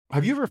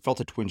Have you ever felt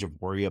a twinge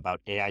of worry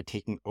about AI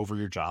taking over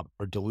your job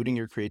or diluting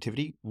your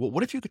creativity? Well,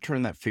 what if you could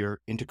turn that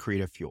fear into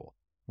creative fuel?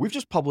 We've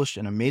just published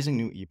an amazing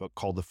new ebook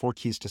called The 4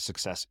 Keys to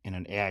Success in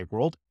an AI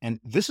World,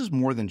 and this is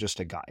more than just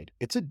a guide.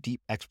 It's a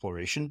deep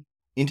exploration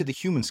into the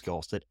human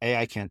skills that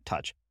AI can't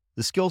touch,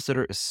 the skills that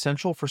are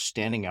essential for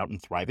standing out and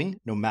thriving,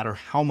 no matter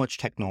how much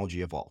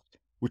technology evolves.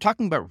 We're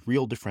talking about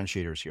real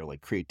differentiators here,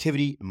 like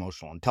creativity,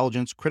 emotional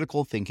intelligence,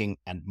 critical thinking,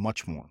 and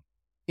much more.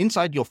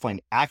 Inside, you'll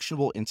find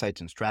actionable insights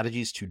and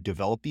strategies to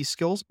develop these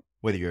skills,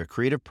 whether you're a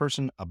creative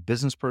person, a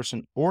business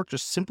person, or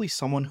just simply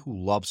someone who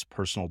loves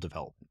personal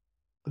development.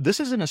 This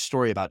isn't a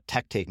story about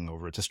tech taking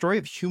over. It's a story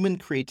of human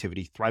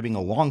creativity thriving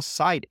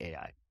alongside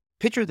AI.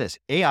 Picture this,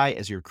 AI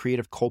as your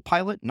creative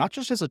co-pilot, not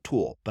just as a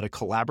tool, but a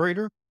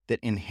collaborator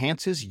that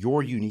enhances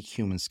your unique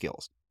human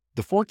skills.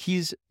 The 4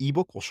 Keys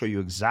ebook will show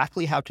you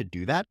exactly how to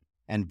do that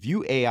and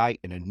view AI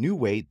in a new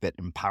way that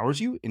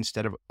empowers you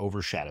instead of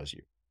overshadows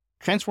you.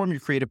 Transform your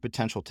creative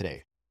potential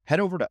today. Head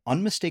over to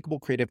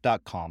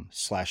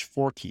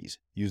unmistakablecreative.com/4keys.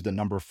 Use the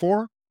number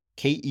 4,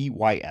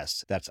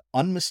 KEYS. That's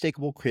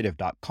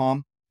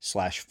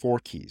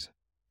unmistakablecreative.com/4keys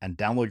and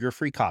download your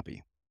free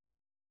copy.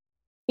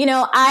 You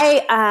know,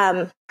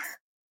 I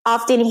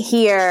often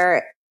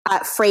hear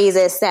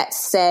phrases that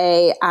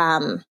say,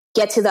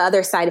 get to the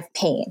other side of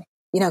pain,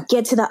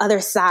 get to the other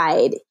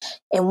side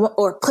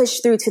or push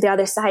through to the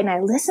other side. And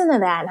I listen to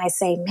that and I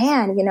say,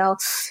 man,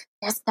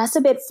 that's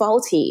a bit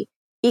faulty.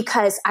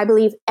 Because I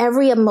believe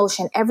every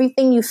emotion,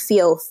 everything you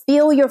feel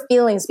your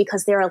feelings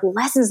because there are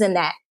lessons in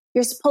that.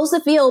 You're supposed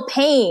to feel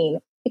pain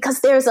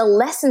because there's a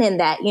lesson in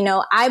that.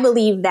 I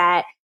believe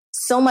that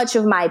so much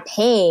of my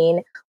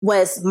pain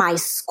was my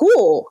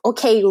school.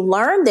 Okay,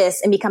 learn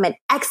this and become an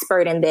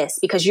expert in this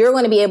because you're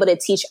going to be able to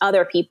teach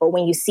other people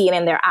when you see it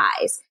in their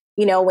eyes.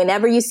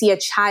 Whenever you see a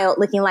child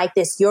looking like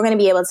this, you're going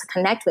to be able to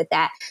connect with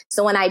that.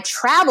 So when I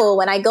travel,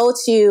 when I go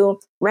to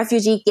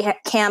refugee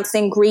camps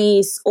in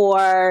Greece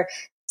or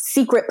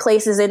secret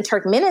places in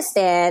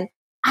Turkmenistan,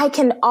 I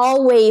can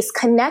always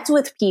connect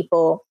with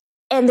people.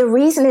 And the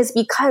reason is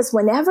because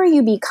whenever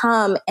you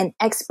become an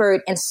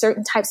expert in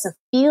certain types of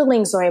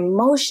feelings or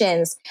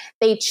emotions,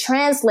 they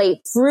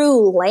translate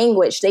through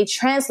language. They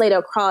translate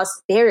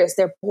across barriers.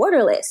 They're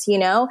borderless,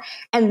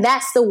 and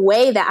that's the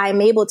way that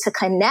I'm able to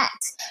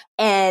connect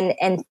and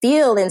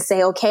feel and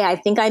say, okay, I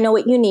think I know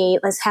what you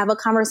need. Let's have a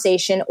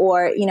conversation,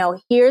 or,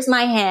 here's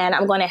my hand.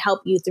 I'm going to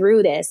help you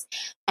through this.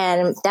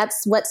 And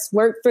that's what's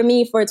worked for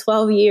me for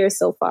 12 years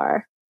so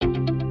far.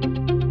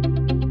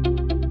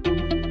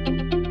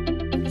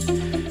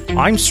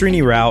 I'm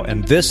Srini Rao,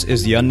 and this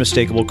is the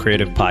Unmistakable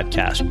Creative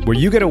Podcast, where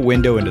you get a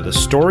window into the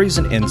stories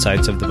and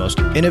insights of the most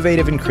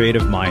innovative and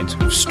creative minds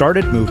who've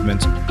started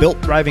movements, built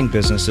thriving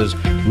businesses,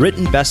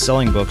 written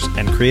best-selling books,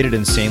 and created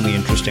insanely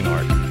interesting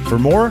art. For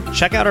more,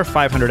 check out our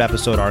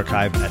 500-episode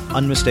archive at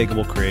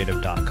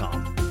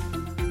unmistakablecreative.com.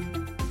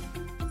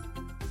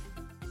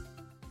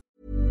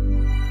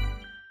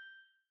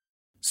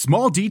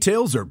 Small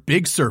details are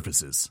big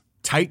surfaces.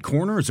 Tight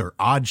corners are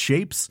odd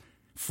shapes.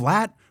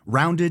 Flat,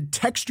 rounded,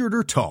 textured,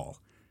 or tall.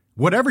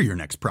 Whatever your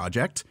next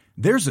project,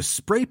 there's a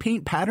spray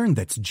paint pattern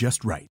that's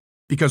just right.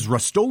 Because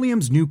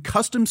Rust-Oleum's new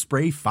Custom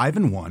Spray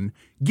 5-in-1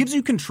 gives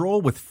you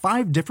control with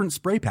 5 different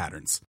spray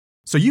patterns.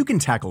 So you can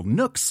tackle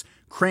nooks,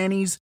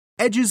 crannies,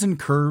 edges, and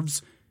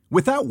curves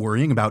without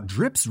worrying about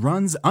drips,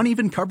 runs,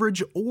 uneven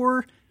coverage,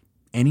 or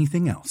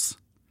anything else.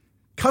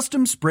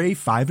 Custom Spray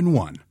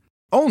 5-in-1.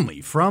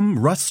 Only from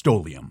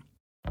Rust-Oleum.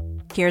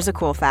 Here's a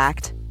cool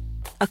fact.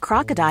 A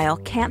crocodile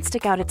can't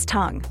stick out its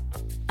tongue.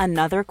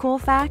 Another cool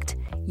fact,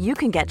 you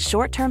can get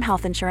short-term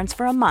health insurance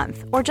for a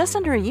month or just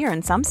under a year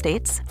in some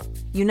states.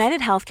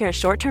 United Healthcare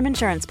short-term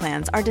insurance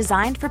plans are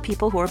designed for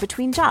people who are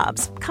between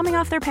jobs, coming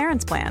off their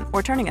parents' plan,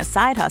 or turning a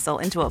side hustle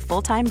into a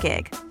full-time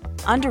gig.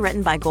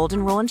 Underwritten by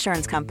Golden Rule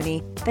Insurance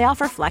Company, they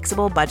offer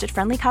flexible,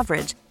 budget-friendly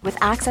coverage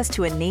with access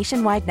to a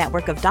nationwide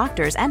network of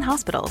doctors and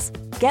hospitals.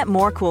 Get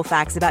more cool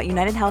facts about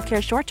United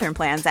Healthcare short-term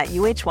plans at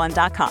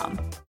uh1.com.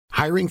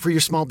 Hiring for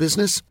your small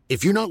business?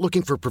 If you're not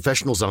looking for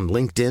professionals on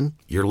LinkedIn,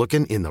 you're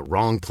looking in the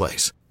wrong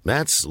place.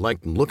 That's like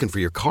looking for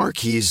your car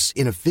keys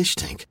in a fish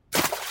tank.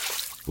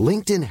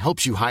 LinkedIn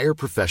helps you hire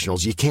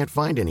professionals you can't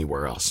find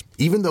anywhere else,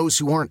 even those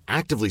who aren't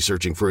actively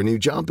searching for a new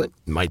job but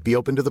might be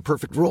open to the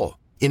perfect role.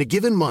 In a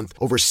given month,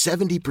 over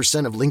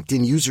 70% of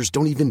LinkedIn users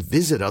don't even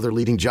visit other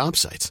leading job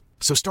sites.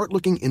 So start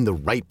looking in the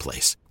right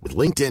place. With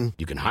LinkedIn,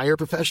 you can hire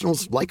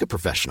professionals like a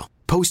professional.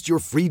 Post your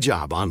free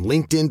job on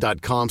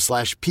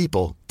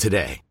linkedin.com/people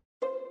today.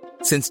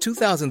 Since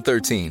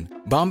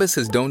 2013, Bombas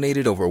has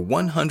donated over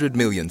 100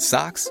 million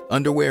socks,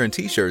 underwear, and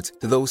T-shirts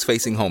to those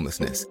facing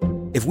homelessness.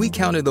 If we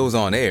counted those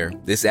on air,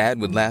 this ad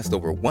would last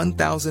over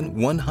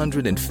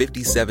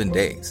 1,157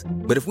 days.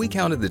 But if we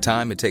counted the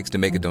time it takes to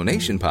make a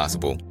donation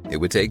possible, it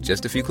would take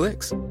just a few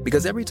clicks.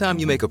 Because every time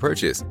you make a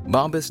purchase,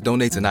 Bombas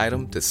donates an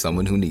item to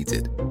someone who needs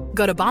it.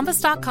 Go to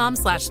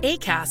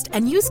bombas.com/ACAST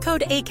and use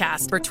code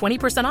ACAST for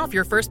 20% off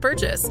your first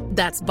purchase.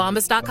 That's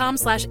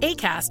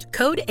bombas.com/ACAST,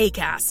 code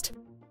ACAST.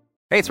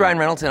 Hey, it's Ryan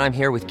Reynolds, and I'm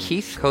here with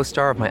Keith,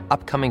 co-star of my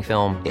upcoming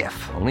film, If,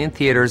 only in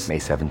theaters May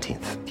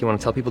 17th. Do you want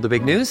to tell people the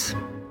big news?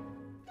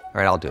 All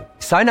right, I'll do it.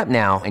 Sign up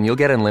now and you'll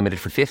get unlimited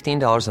for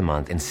 $15 a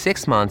month and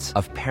 6 months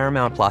of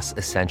Paramount Plus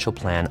Essential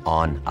Plan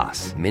on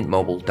us.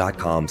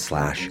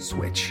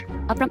 MintMobile.com/switch.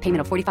 Upfront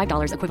payment of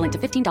 $45 equivalent to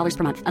 $15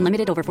 per month.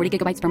 Unlimited over 40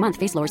 gigabytes per month.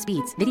 Face lower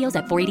speeds. Videos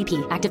at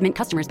 480p. Active Mint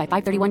customers by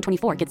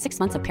 531.24 get 6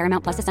 months of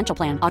Paramount Plus Essential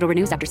Plan. Auto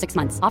renews after 6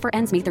 months. Offer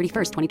ends May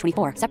 31st,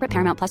 2024. Separate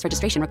Paramount Plus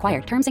registration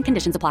required. Terms and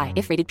conditions apply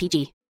if rated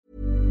PG.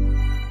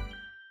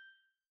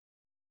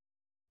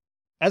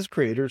 As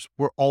creators,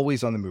 we're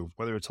always on the move.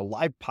 Whether it's a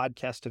live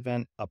podcast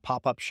event, a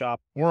pop-up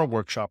shop, or a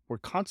workshop, we're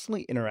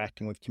constantly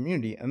interacting with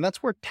community, and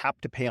that's where Tap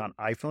to Pay on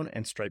iPhone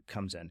and Stripe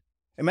comes in.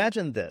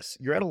 Imagine this.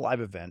 You're at a live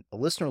event, a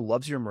listener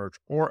loves your merch,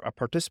 or a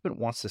participant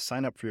wants to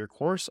sign up for your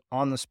course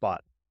on the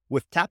spot.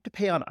 With Tap to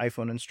Pay on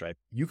iPhone and Stripe,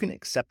 you can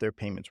accept their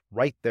payments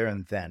right there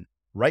and then,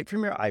 right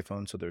from your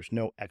iPhone, so there's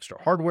no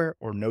extra hardware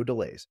or no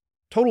delays.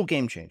 Total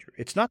game changer.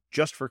 It's not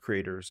just for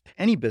creators.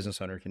 Any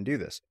business owner can do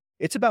this.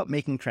 It's about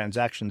making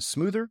transactions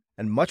smoother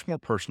and much more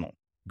personal,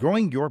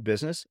 growing your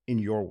business in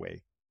your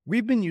way.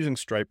 We've been using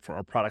Stripe for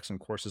our products and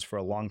courses for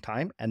a long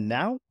time, and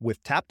now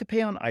with Tap to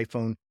Pay on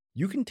iPhone,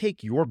 you can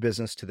take your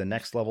business to the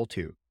next level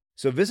too.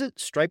 So visit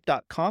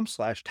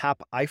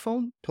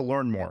stripe.com/tapiphone to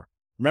learn more.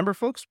 Remember,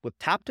 folks, with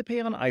Tap to Pay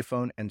on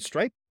iPhone and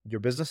Stripe,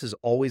 your business is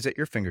always at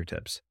your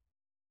fingertips.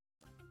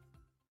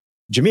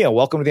 Gahmya,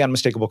 welcome to the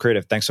Unmistakable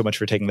Creative. Thanks so much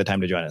for taking the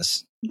time to join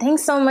us.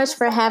 Thanks so much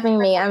for having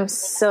me. I'm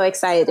so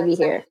excited to be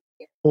here.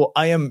 Well,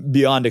 I am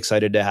beyond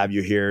excited to have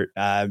you here.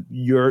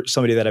 You're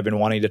somebody that I've been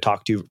wanting to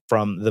talk to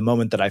from the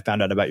moment that I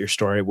found out about your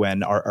story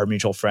when our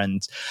mutual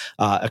friends,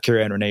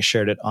 Akira and Renee,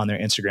 shared it on their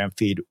Instagram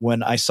feed.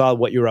 When I saw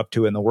what you were up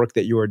to and the work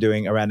that you were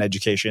doing around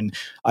education,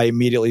 I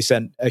immediately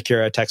sent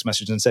Akira a text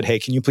message and said, hey,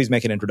 can you please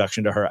make an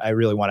introduction to her? I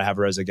really want to have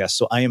her as a guest.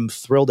 So I am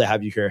thrilled to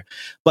have you here.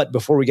 But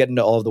before we get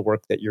into all of the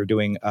work that you're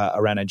doing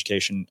around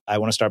education, I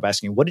want to start by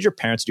asking, what did your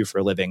parents do for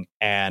a living?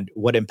 And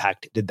what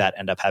impact did that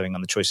end up having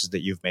on the choices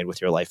that you've made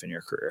with your life and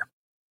your career?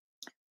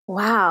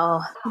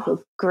 Wow.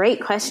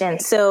 Great question.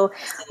 So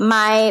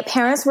my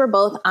parents were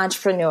both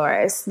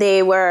entrepreneurs.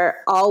 They were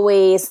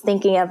always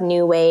thinking of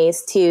new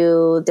ways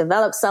to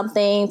develop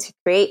something, to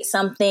create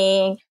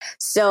something.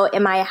 So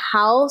in my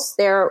house,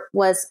 there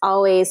was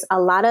always a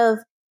lot of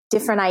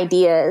different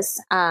ideas,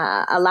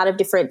 a lot of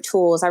different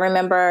tools. I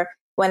remember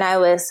when I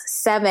was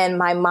 7,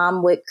 my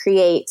mom would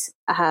create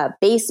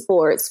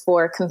baseboards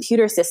for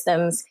computer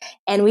systems,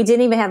 and we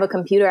didn't even have a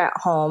computer at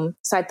home.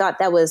 So I thought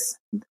that was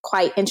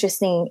quite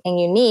interesting and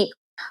unique.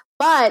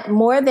 But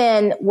more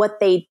than what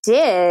they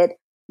did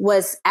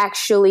was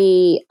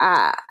actually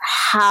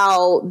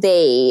how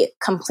they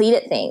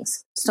completed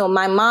things. So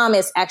my mom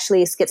is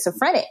actually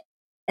schizophrenic.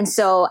 And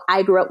so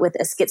I grew up with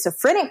a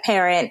schizophrenic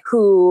parent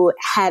who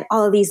had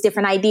all of these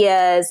different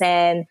ideas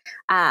and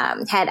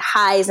had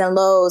highs and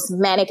lows,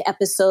 manic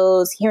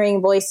episodes,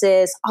 hearing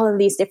voices, all of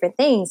these different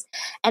things.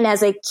 And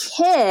as a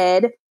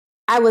kid,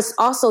 I was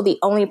also the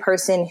only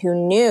person who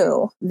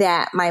knew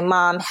that my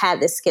mom had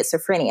this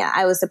schizophrenia.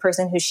 I was the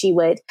person who she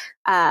would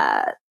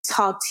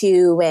talk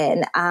to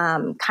and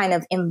kind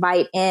of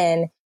invite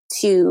in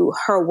to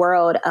her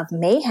world of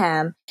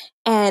mayhem.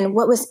 And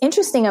what was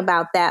interesting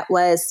about that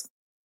was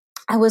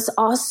I was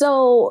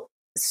also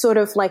sort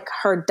of like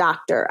her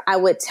doctor. I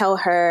would tell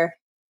her,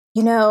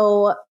 you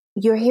know,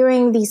 you're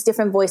hearing these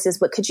different voices,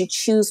 but could you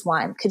choose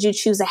one? Could you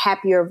choose a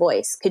happier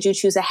voice? Could you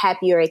choose a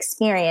happier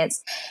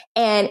experience?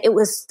 And it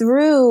was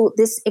through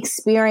this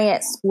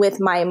experience with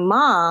my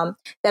mom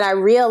that I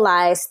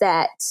realized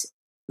that,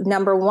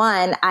 number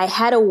one, I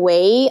had a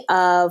way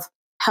of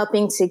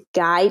helping to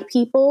guide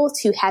people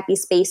to happy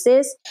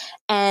spaces.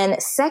 And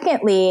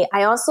secondly,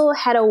 I also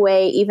had a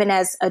way, even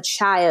as a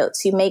child,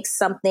 to make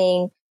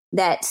something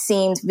that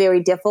seemed very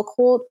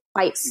difficult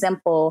quite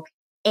simple.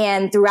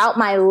 And throughout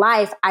my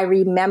life, I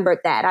remembered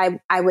that.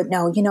 I would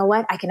know, you know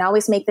what, I can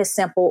always make this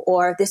simple,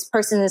 or this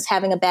person is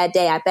having a bad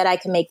day. I bet I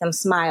can make them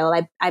smile.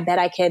 I bet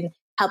I can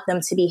help them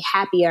to be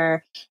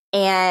happier.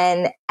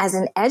 And as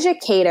an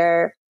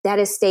educator, that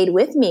has stayed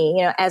with me.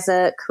 You know, as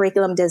a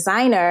curriculum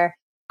designer,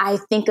 I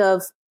think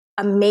of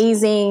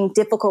amazing,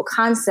 difficult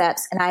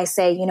concepts. And I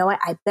say, you know what,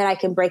 I bet I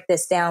can break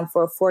this down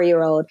for a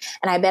 4-year-old.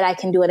 And I bet I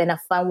can do it in a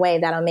fun way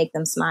that'll make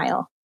them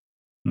smile.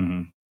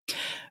 Mm-hmm.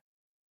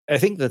 I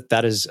think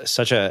that is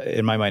such a,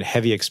 in my mind,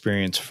 heavy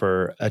experience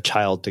for a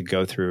child to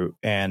go through.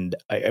 And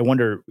I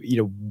wonder,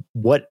 you know,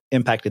 what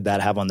impact did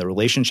that have on the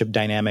relationship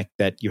dynamic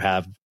that you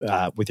have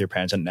with your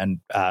parents?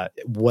 And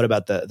what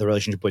about the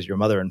relationship with your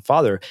mother and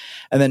father?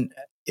 And then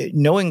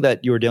knowing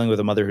that you were dealing with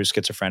a mother who's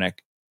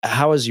schizophrenic,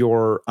 how has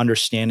your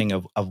understanding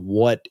of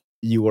what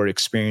you were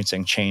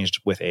experiencing changed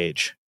with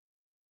age?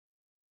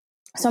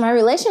 So my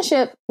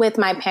relationship with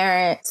my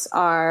parents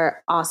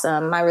are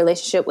awesome. My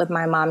relationship with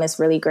my mom is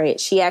really great.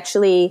 She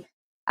actually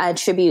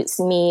attributes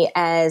me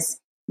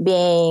as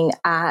being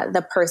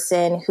the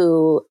person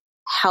who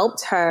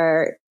helped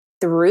her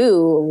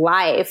through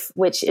life,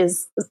 which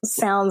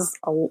sounds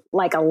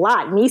like a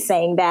lot, me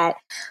saying that,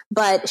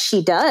 but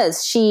she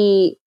does.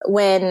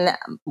 When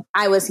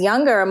I was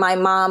younger, my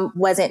mom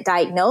wasn't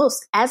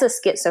diagnosed as a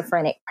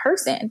schizophrenic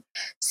person.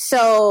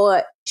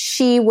 So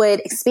she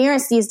would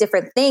experience these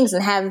different things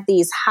and have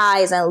these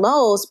highs and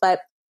lows, but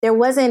there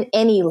wasn't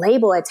any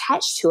label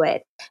attached to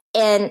it.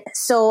 And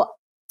so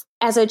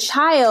as a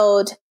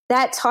child,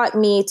 that taught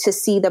me to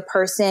see the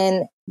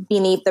person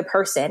beneath the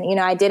person.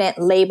 I didn't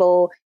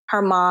label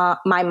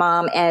my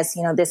mom as,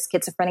 this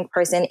schizophrenic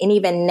person. And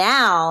even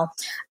now,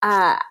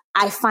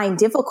 I find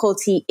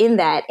difficulty in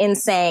that, in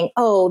saying,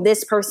 oh,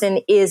 this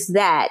person is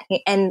that,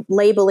 and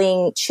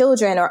labeling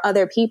children or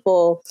other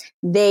people,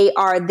 they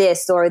are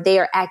this or they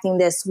are acting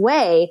this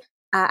way.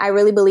 I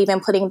really believe in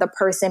putting the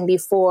person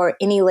before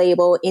any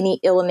label, any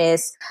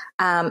illness,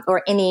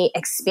 or any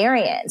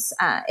experience.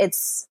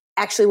 It's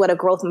actually what a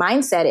growth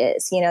mindset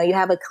is. You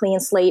have a clean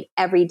slate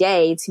every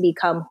day to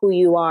become who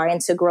you are and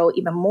to grow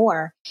even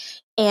more.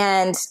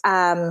 And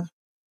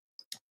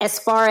as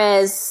far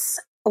as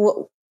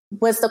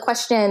was the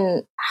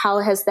question, how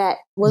has that,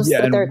 was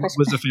the third question?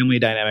 Was the family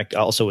dynamic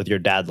also with your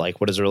dad like?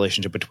 What is the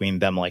relationship between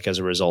them like as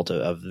a result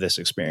of this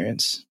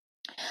experience?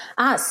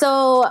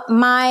 So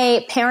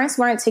my parents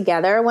weren't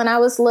together when I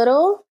was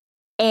little,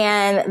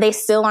 and they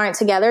still aren't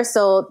together.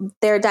 So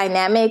their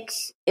dynamic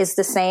is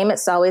the same.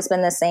 It's always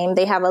been the same.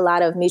 They have a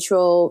lot of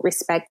mutual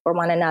respect for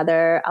one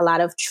another, a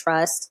lot of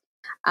trust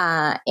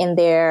in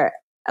their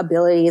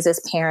abilities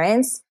as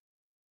parents.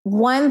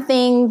 One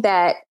thing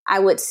that I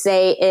would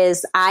say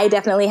is I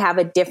definitely have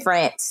a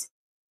different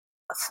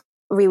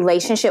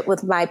relationship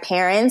with my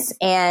parents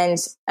and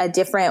a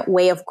different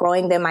way of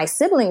growing than my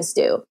siblings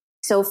do.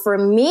 So for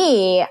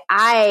me,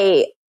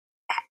 I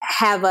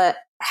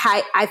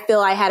feel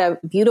I had a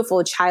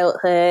beautiful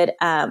childhood,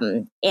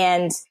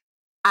 and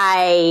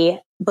I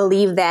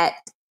believe that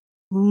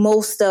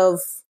most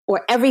of,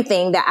 or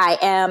everything that I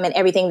am and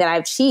everything that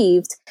I've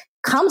achieved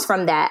comes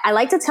from that. I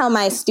like to tell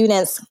my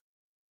students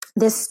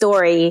this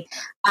story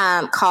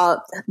called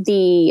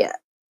the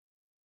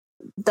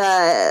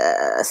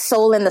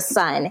Soul in the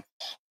Sun.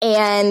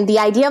 And the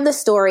idea of the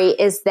story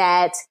is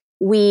that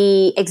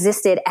we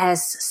existed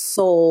as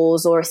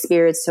souls or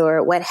spirits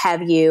or what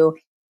have you.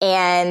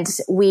 And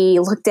we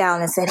looked down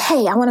and said,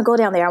 hey, I want to go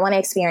down there. I want to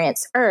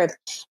experience Earth.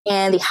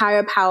 And the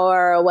higher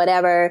power or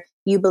whatever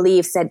you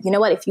believe said, you know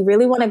what, if you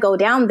really want to go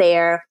down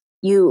there,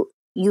 you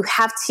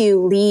have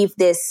to leave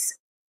this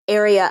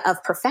area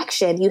of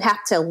perfection. You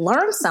have to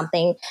learn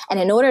something. And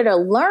in order to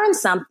learn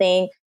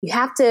something, you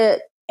have to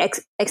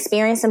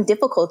experience some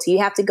difficulty. You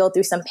have to go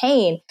through some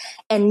pain.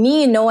 And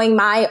me knowing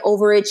my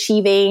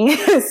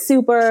overachieving,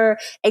 super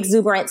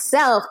exuberant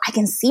self, I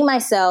can see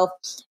myself,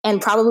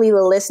 and probably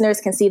the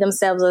listeners can see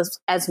themselves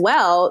as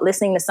well,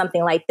 listening to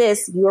something like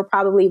this. You're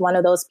probably one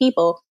of those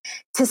people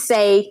to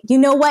say, you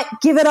know what,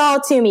 give it all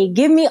to me.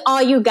 Give me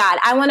all you got.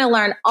 I want to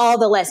learn all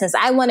the lessons.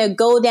 I want to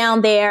go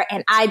down there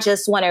and I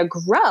just want to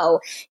grow,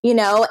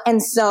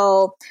 And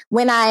so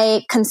when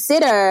I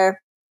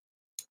consider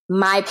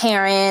my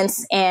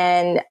parents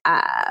and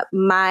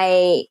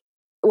my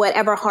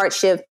whatever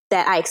hardship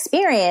that I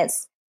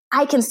experienced,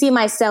 I can see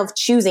myself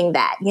choosing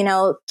that.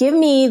 Give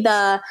me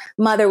the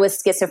mother with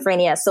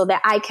schizophrenia so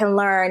that I can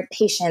learn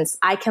patience.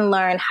 I can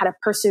learn how to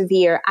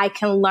persevere. I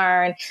can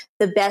learn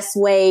the best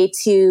way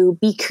to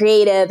be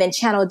creative and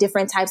channel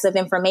different types of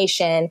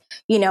information.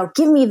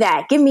 Give me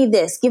that. Give me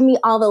this. Give me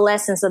all the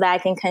lessons so that I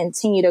can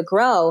continue to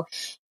grow.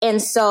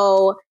 And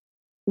so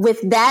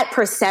with that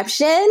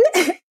perception,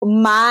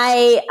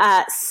 my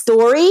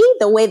story,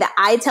 the way that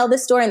I tell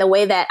this story and the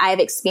way that I've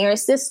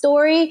experienced this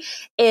story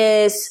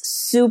is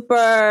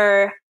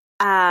super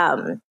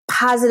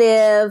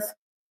positive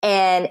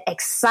and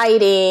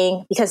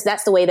exciting because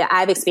that's the way that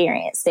I've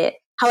experienced it.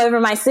 However,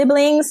 my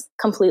siblings,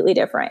 completely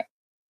different.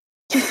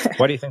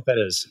 Why do you think that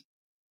is?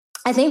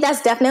 I think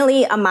that's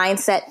definitely a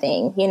mindset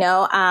thing.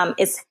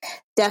 It's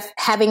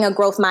having a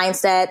growth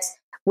mindset,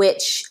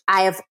 which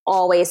I have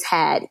always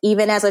had,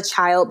 even as a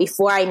child,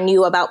 before I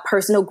knew about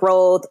personal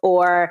growth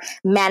or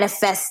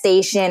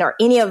manifestation or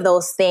any of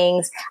those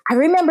things. I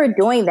remember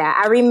doing that.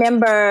 I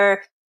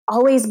remember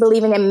always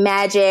believing in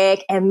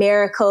magic and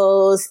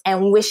miracles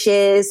and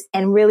wishes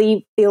and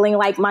really feeling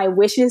like my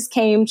wishes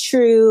came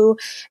true.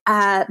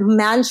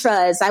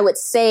 Mantras, I would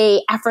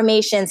say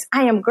affirmations.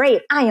 I am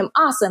great. I am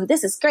awesome.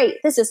 This is great.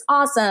 This is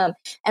awesome.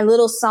 And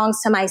little songs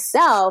to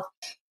myself.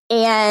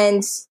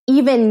 And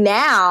even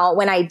now,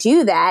 when I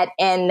do that,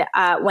 and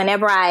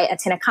whenever I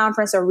attend a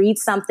conference or read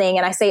something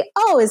and I say,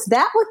 oh, is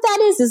that what that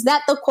is? Is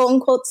that the quote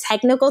unquote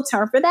technical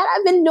term for that?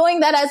 I've been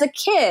doing that as a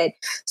kid.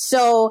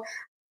 So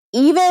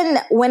even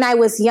when I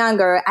was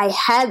younger, I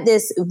had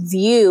this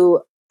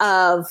view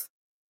of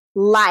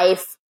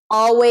life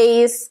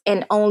always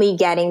and only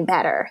getting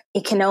better.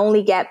 It can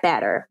only get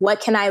better.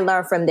 What can I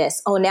learn from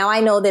this? Oh, now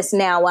I know this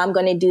now. Well, I'm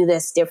going to do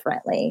this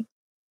differently.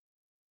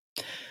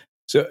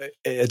 So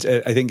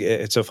I think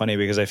it's so funny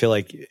because I feel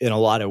like in a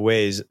lot of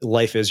ways,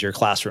 life is your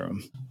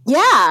classroom.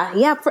 Yeah.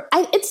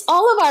 It's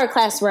all of our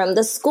classroom,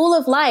 the school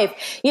of life.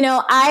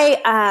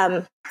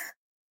 I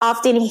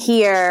often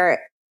hear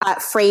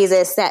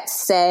phrases that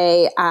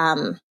say,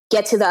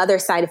 get to the other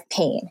side of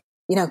pain,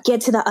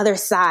 get to the other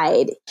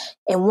side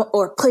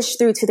or push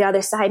through to the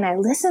other side. And I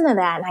listen to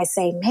that and I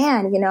say,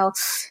 man,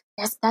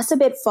 that's a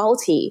bit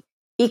faulty.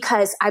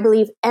 Because I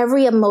believe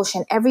every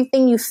emotion,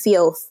 everything you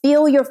feel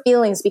your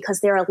feelings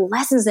because there are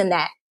lessons in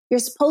that. You're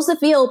supposed to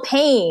feel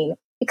pain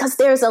because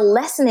there's a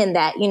lesson in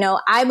that.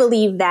 I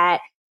believe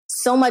that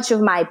so much of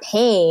my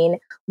pain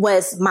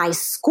was my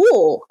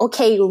school.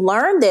 Okay,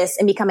 learn this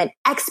and become an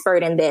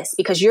expert in this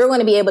because you're going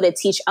to be able to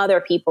teach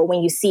other people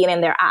when you see it in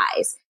their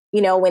eyes.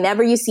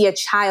 Whenever you see a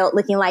child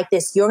looking like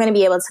this, you're going to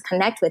be able to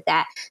connect with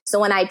that.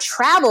 So when I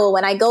travel,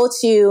 when I go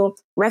to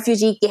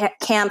refugee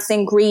camps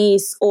in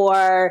Greece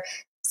or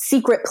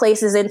secret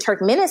places in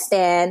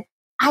Turkmenistan,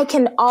 I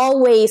can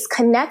always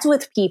connect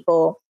with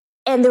people.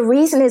 And the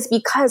reason is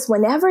because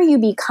whenever you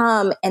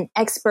become an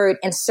expert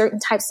in certain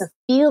types of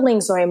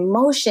feelings or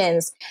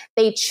emotions,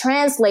 they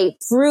translate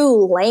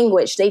through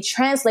language. They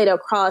translate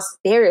across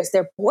barriers.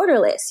 They're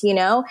borderless,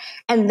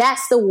 and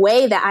that's the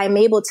way that I'm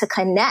able to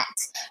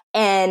connect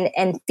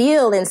and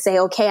feel and say,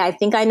 okay, I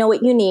think I know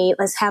what you need.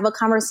 Let's have a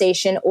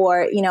conversation,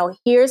 or,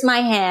 here's my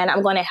hand.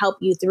 I'm going to help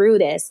you through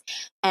this.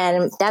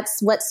 And that's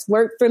what's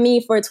worked for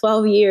me for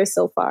 12 years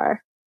so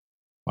far.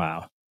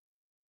 Wow.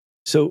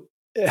 So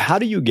how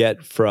do you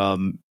get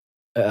from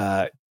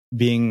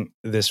being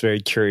this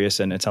very curious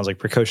and it sounds like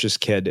precocious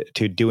kid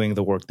to doing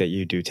the work that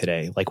you do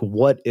today? Like,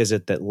 what is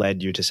it that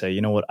led you to say,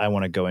 you know what, I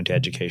want to go into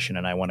education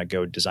and I want to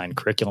go design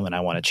curriculum and I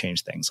want to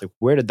change things? Like,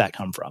 where did that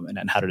come from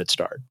and how did it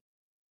start?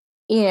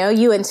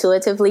 You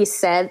intuitively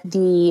said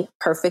the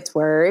perfect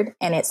word,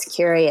 and it's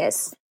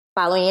curious,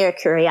 following your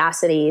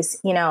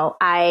curiosities.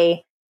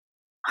 I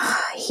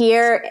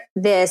hear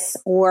this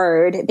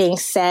word being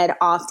said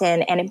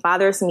often, and it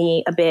bothers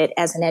me a bit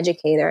as an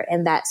educator,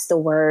 and that's the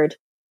word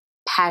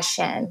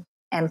passion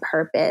and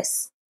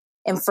purpose.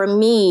 And for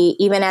me,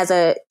 even as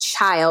a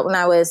child, when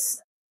I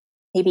was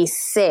maybe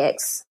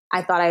 6,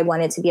 I thought I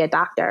wanted to be a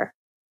doctor.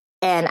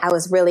 And I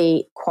was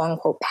really, quote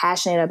unquote,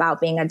 passionate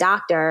about being a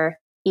doctor.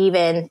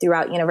 Even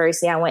throughout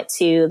university, I went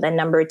to the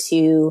number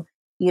 2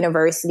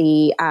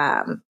 university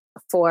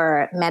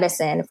for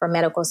medicine, for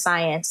medical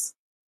science.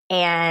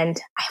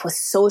 And I was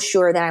so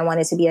sure that I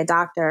wanted to be a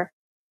doctor.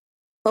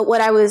 But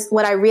what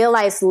I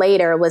realized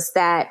later was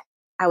that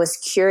I was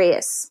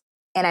curious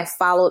and I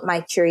followed my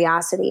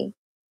curiosity.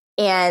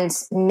 And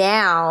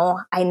now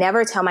I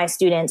never tell my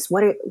students,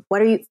 what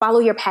are you, follow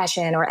your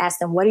passion, or ask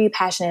them, what are you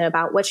passionate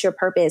about? What's your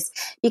purpose?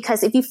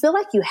 Because if you feel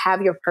like you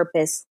have your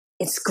purpose,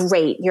 it's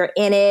great. You're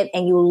in it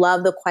and you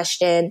love the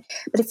question.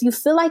 But if you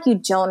feel like you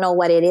don't know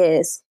what it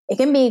is, it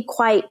can be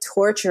quite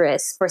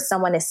torturous for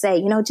someone to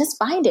say, just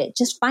find it,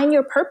 just find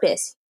your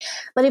purpose.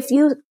 But if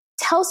you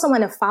tell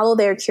someone to follow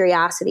their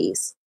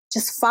curiosities,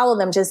 just follow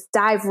them, just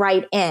dive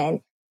right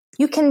in,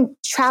 you can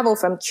travel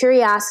from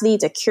curiosity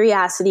to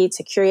curiosity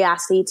to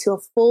curiosity to a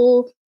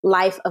full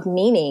life of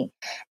meaning.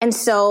 And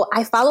so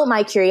I followed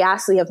my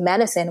curiosity of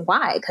medicine.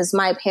 Why? Because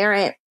my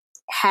parent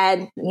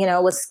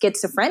was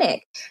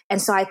schizophrenic.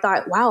 And so I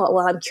thought, wow,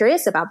 well, I'm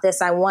curious about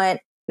this. I want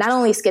not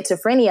only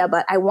schizophrenia,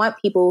 but I want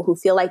people who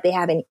feel like they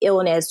have an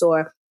illness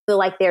or feel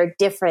like they're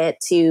different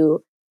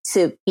to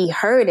be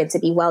heard and to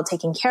be well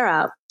taken care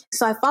of.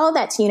 So I followed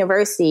that to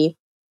university.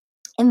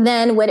 And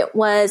then when it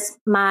was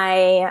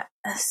my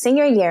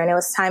senior year and it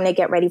was time to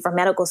get ready for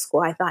medical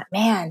school, I thought,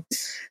 man,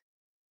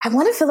 I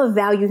want to feel a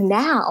value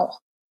now.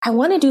 I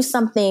want to do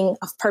something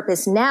of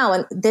purpose now.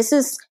 And this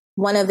is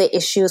one of the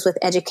issues with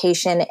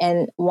education.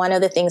 And one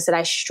of the things that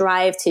I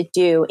strive to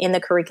do in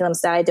the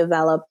curriculums that I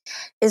develop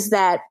is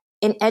that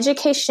in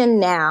education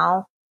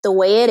now, the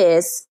way it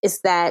is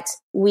that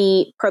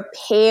we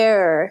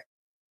prepare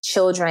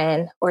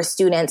children or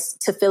students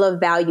to feel a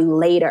value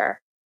later.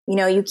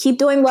 You keep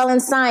doing well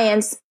in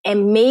science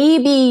and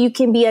maybe you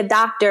can be a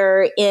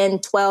doctor in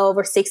 12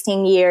 or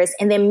 16 years,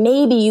 and then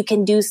maybe you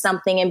can do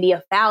something and be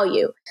of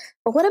value.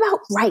 But what about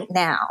right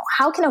now?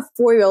 How can a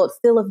 4-year-old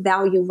feel of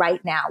value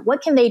right now?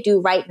 What can they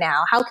do right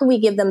now? How can we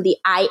give them the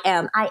I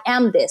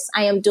am this,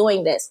 I am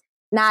doing this,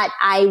 not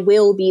I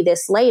will be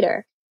this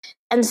later?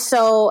 And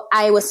so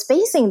I was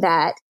facing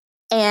that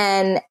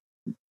and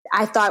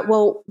I thought,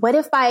 well, what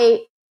if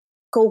I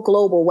go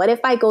global? What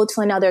if I go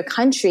to another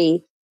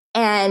country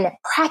and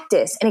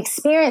practice and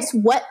experience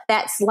what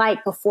that's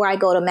like before I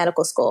go to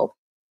medical school?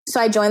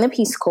 So I joined the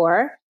Peace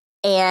Corps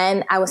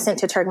and I was sent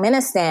to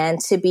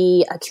Turkmenistan to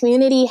be a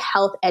community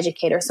health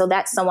educator. So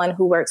that's someone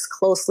who works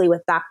closely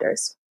with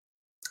doctors.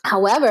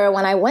 However,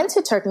 when I went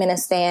to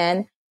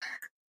Turkmenistan,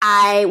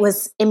 I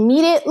was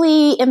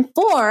immediately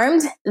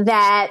informed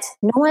that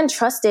no one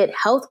trusted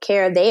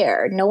healthcare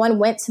there. No one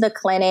went to the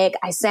clinic.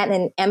 I sat in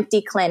an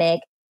empty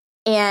clinic.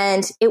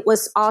 And it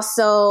was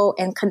also,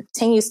 and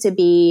continues to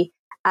be,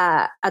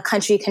 a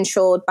country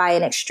controlled by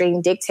an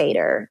extreme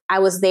dictator. I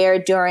was there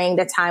during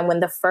the time when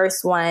the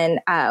first one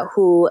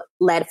who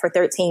led for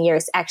 13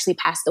 years actually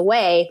passed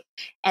away.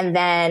 And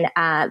then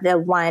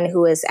the one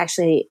who is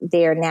actually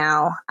there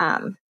now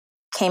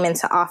came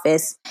into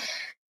office.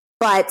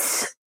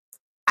 But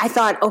I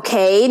thought,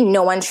 okay,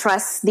 no one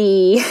trusts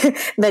the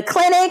the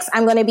clinics.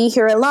 I'm going to be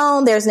here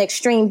alone. There's an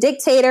extreme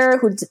dictator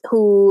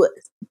who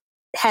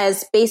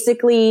has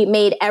basically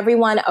made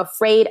everyone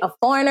afraid of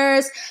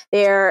foreigners.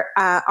 There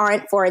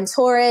aren't foreign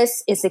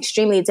tourists. It's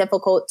extremely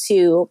difficult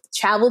to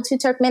travel to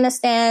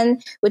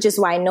Turkmenistan, which is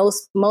why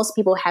most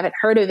people haven't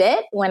heard of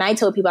it. When I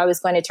told people I was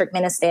going to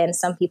Turkmenistan,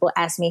 some people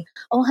asked me,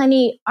 "Oh,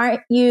 honey,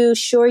 aren't you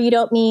sure you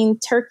don't mean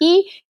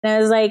Turkey?" And I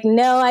was like,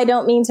 "No, I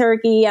don't mean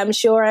Turkey. I'm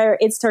sure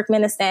it's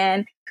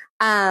Turkmenistan."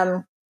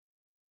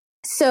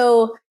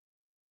 So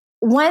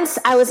once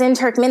I was in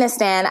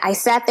Turkmenistan, I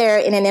sat there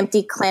in an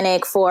empty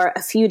clinic for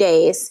a few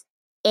days.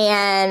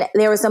 And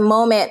there was a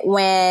moment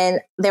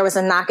when there was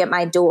a knock at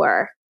my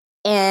door.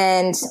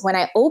 And when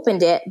I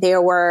opened it,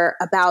 there were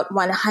about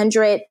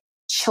 100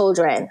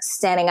 children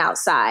standing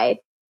outside.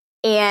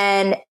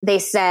 And they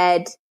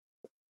said,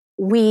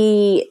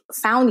 "We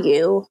found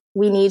you.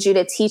 We need you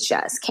to teach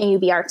us. Can you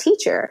be our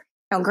teacher?"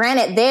 Now,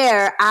 granted,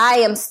 there, I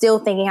am still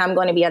thinking I'm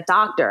going to be a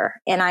doctor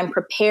and I'm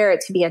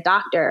prepared to be a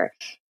doctor.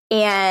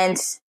 And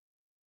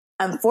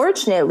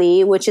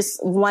unfortunately, which is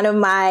one of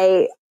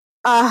my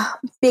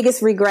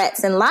biggest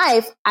regrets in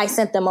life, I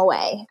sent them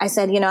away. I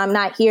said, I'm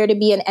not here to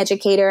be an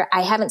educator.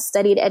 I haven't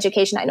studied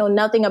education. I know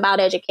nothing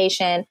about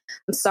education.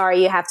 I'm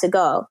sorry, you have to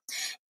go.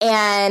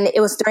 And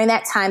it was during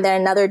that time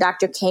that another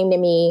doctor came to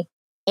me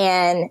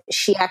and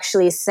she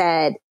actually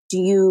said, "Do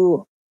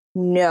you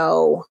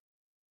know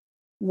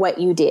what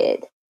you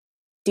did?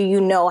 Do you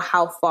know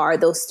how far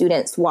those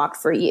students walked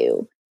for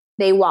you?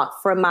 They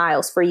walked for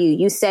miles for you.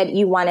 You said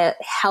you want to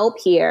help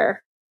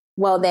here.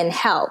 Well, then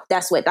help.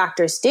 That's what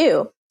doctors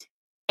do."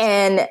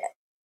 And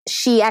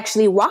she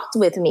actually walked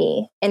with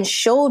me and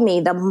showed me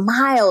the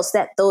miles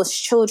that those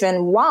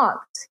children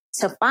walked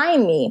to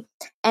find me.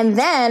 And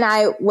then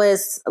I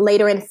was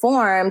later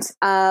informed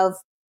of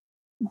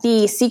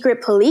the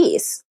secret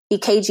police, the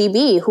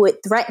KGB, who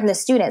had threatened the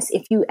students.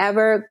 If you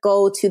ever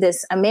go to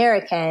this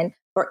American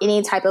for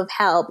any type of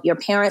help, your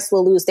parents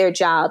will lose their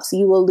jobs.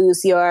 You will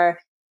lose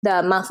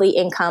the monthly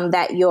income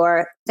that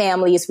your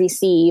families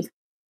receive.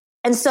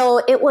 And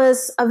so it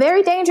was a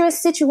very dangerous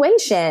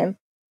situation.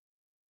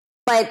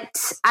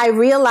 But I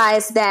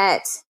realized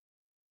that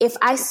if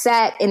I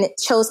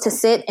chose to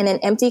sit in an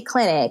empty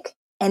clinic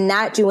and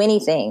not do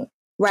anything,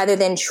 rather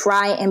than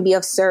try and be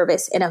of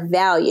service and of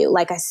value,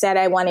 like I said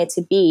I wanted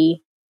to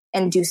be,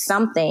 and do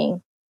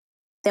something,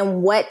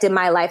 then what did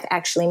my life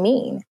actually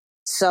mean?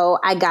 So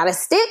I got a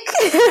stick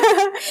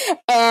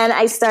and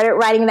I started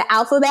writing the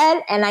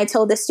alphabet. And I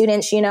told the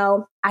students, I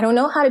don't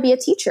know how to be a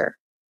teacher,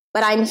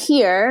 but I'm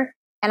here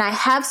and I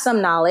have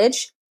some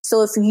knowledge.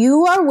 So if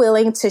you are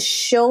willing to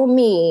show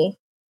me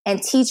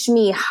and teach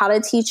me how to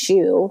teach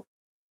you,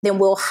 then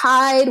we'll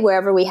hide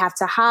wherever we have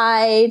to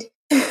hide.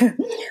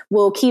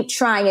 We'll keep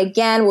trying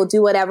again. We'll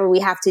do whatever we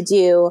have to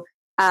do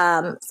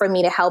for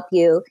me to help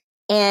you.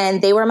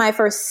 And they were my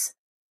first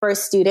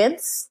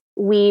students.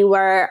 We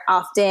were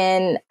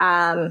often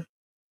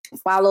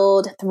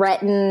followed,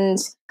 threatened,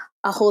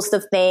 a host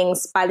of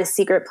things by the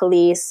secret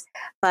police,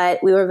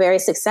 but we were very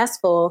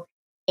successful.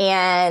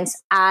 And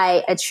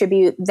I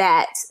attribute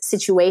that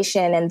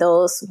situation and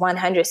those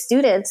 100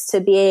 students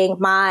to being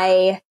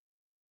my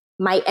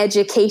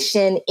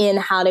education in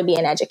how to be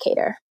an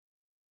educator.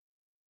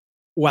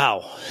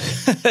 Wow.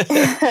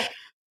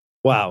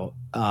 Wow.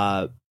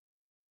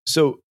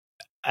 So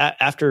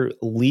after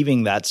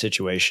leaving that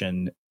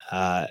situation,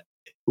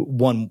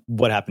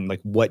 what happened?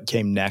 Like, what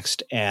came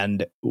next?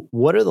 And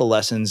what are the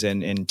lessons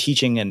in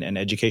teaching and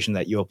education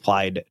that you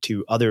applied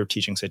to other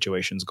teaching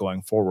situations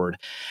going forward?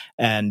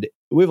 And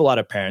we have a lot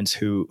of parents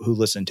who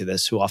listen to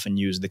this, who often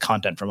use the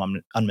content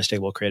from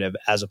Unmistakable Creative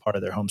as a part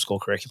of their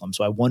homeschool curriculum.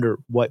 So I wonder,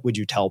 what would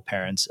you tell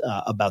parents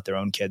about their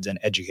own kids and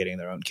educating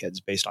their own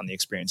kids based on the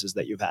experiences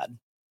that you've had?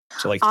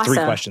 So like Awesome.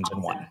 3 questions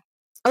in one.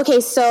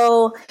 Okay,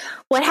 so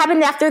what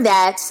happened after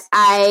that,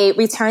 I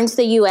returned to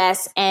the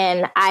U.S.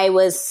 and I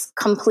was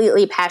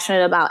completely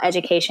passionate about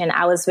education.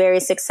 I was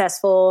very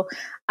successful,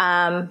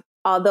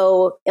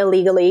 although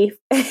illegally,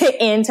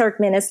 in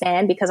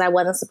Turkmenistan because I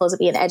wasn't supposed to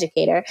be an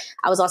educator.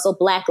 I was also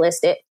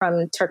blacklisted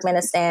from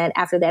Turkmenistan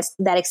after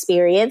that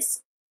experience,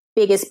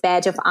 biggest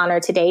badge of honor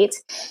to date.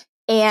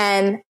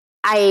 And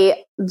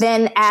I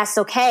then asked,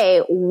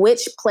 okay,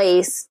 which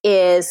place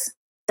is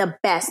the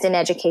best in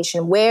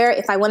education? Where,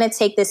 if I want to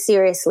take this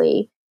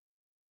seriously,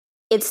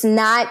 it's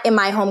not in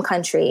my home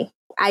country.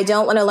 I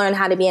don't want to learn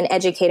how to be an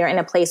educator in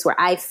a place where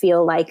I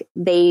feel like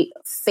they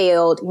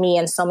failed me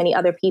and so many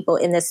other people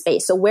in this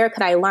space. So where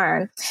could I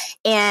learn?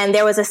 And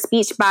there was a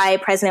speech by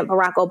President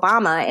Barack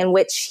Obama in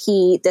which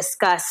he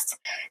discussed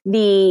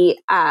the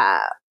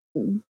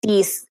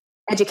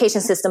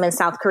education system in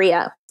South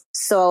Korea.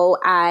 So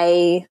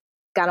I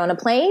got on a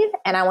plane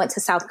and I went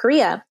to South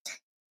Korea.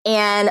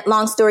 And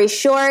long story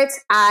short,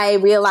 I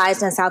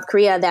realized in South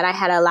Korea that I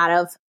had a lot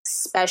of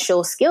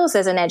special skills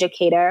as an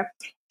educator.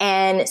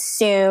 And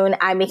soon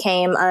I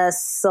became a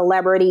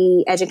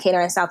celebrity educator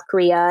in South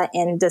Korea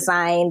and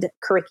designed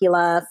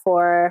curricula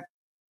for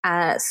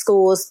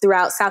schools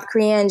throughout South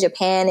Korea and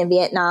Japan and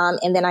Vietnam.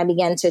 And then I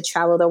began to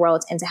travel the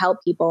world and to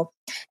help people.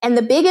 And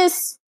the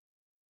biggest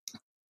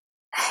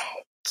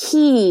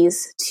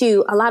keys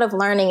to a lot of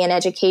learning and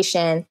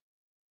education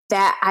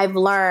that I've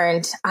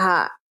learned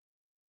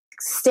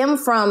stem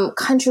from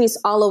countries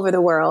all over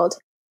the world.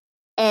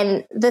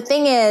 And the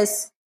thing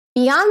is,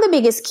 beyond the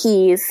biggest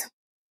keys,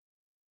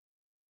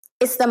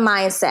 it's the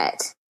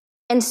mindset.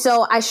 And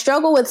so I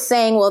struggle with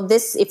saying, well,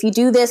 if you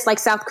do this like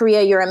South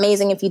Korea, you're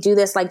amazing. If you do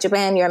this like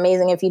Japan, you're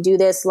amazing. If you do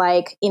this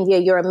like India,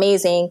 you're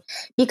amazing.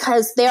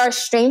 Because there are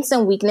strengths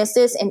and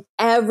weaknesses in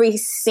every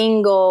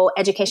single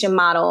education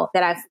model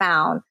that I've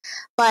found.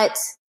 But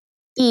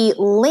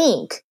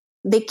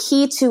the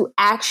key to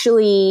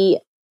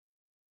actually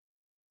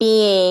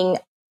being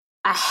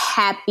a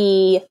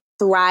happy,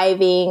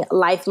 thriving,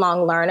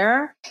 lifelong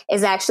learner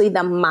is actually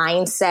the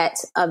mindset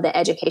of the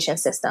education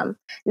system.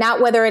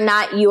 Not whether or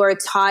not you are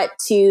taught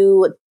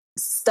to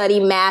study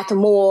math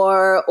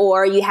more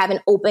or you have an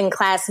open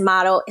class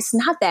model. It's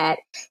not that.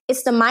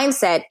 It's the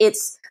mindset.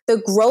 It's the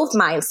growth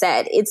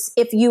mindset. It's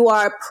if you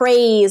are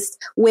praised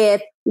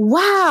with,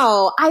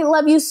 wow, I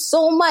love you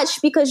so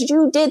much because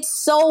you did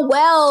so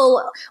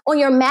well on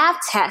your math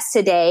test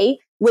today,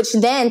 which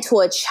then to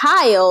a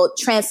child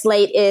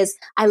translate is,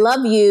 I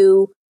love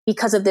you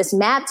because of this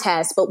math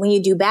test, but when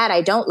you do bad,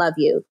 I don't love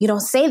you. You don't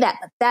say that,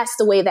 but that's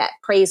the way that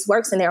praise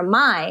works in their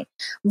mind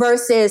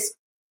versus,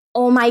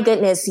 oh my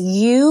goodness,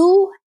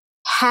 you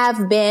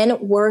have been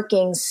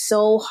working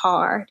so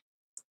hard.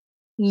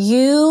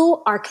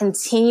 You are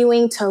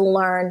continuing to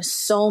learn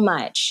so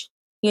much,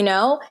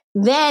 then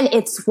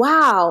it's,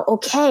 wow,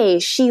 okay,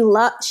 she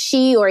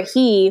or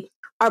he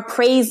are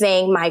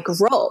praising my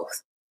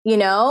growth,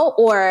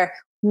 or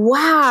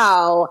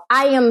wow,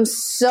 I am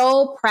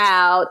so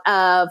proud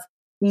of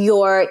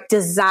your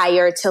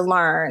desire to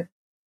learn.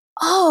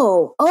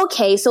 Oh,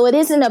 okay. So it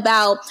isn't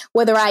about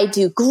whether I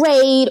do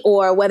great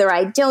or whether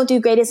I don't do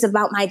great. It's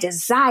about my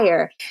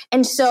desire.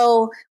 And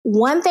so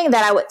one thing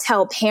that I would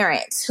tell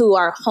parents who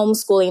are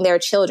homeschooling their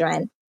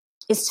children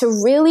is to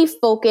really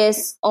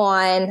focus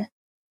on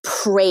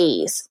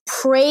praise.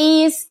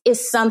 Praise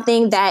is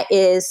something that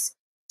is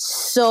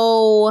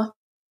so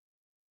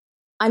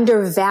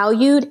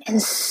undervalued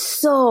and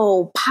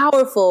so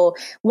powerful.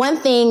 One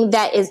thing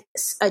that is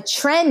a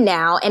trend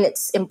now, and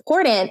it's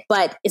important,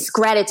 but it's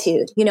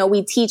gratitude.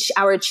 We teach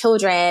our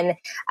children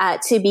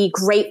to be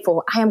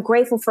grateful. I am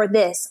grateful for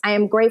this. I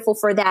am grateful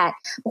for that.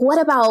 But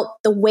what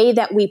about the way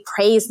that we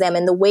praise them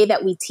and the way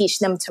that we teach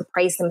them to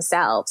praise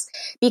themselves?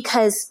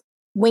 Because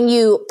when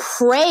you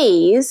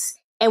praise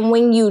and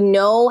when you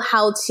know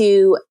how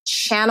to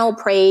channel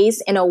praise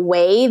in a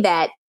way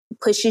that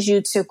pushes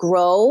you to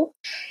grow,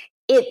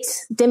 it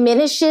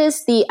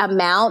diminishes the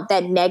amount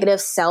that negative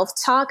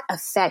self-talk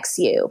affects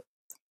you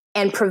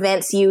and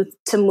prevents you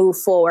to move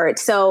forward.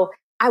 So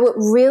I would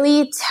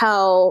really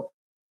tell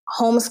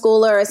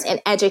homeschoolers and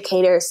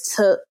educators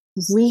to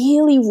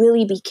really,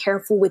 really be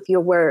careful with your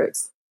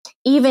words.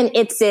 Even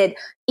if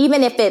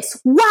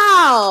it's,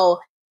 wow,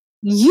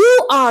 you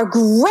are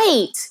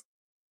great,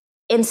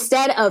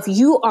 instead of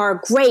you are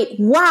great,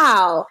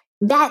 wow,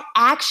 that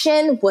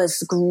action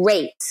was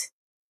great.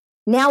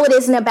 Now it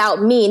isn't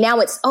about me.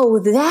 Now it's, oh,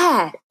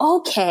 that,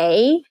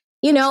 okay.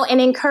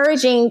 And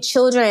encouraging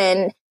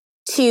children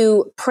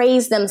to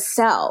praise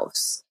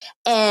themselves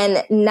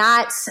and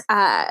not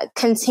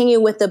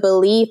continue with the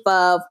belief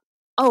of,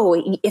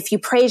 oh, if you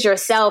praise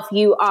yourself,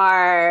 you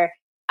are,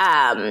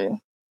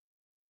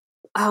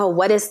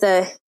 what is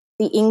the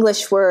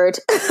English word?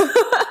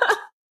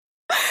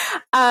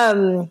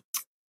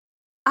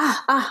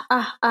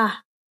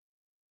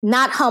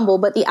 Not humble,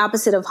 but the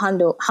opposite of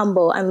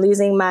humble. I'm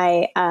losing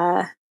my...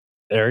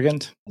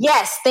 Arrogant?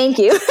 Yes, thank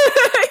you.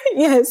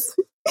 Yes.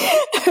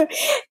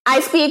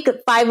 I speak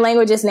 5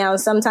 languages now.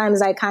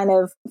 Sometimes I kind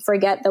of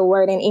forget the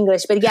word in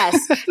English, but yes.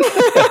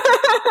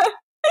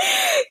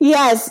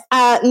 Yes.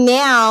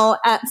 Now,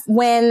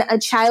 when a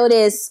child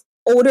is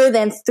older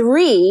than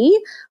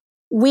 3,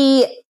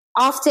 we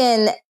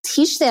often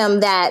teach them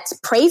that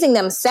praising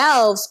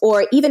themselves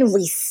or even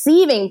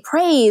receiving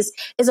praise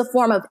is a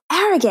form of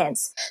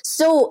arrogance.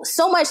 So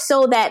much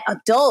so that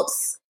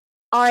adults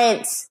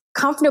aren't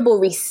comfortable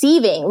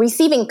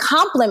receiving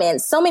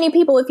compliments. So many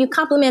people, if you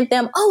compliment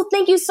them, oh,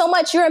 thank you so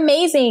much, you're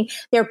amazing,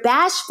 they're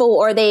bashful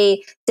or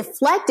they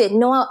deflected.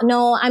 No,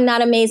 I'm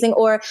not amazing.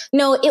 Or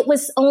no, it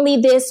was only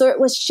this, or it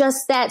was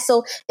just that.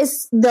 So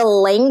it's the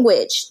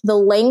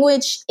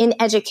language in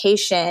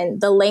education,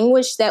 the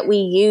language that we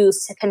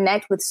use to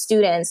connect with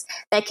students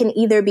that can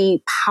either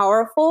be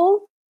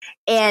powerful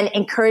and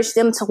encourage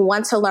them to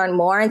want to learn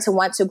more and to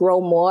want to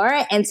grow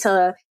more and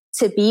to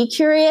be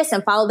curious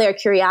and follow their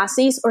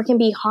curiosities, or can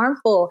be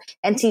harmful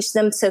and teach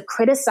them to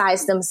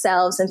criticize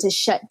themselves and to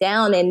shut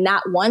down and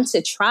not want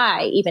to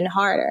try even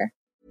harder.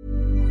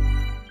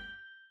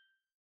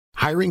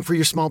 Hiring for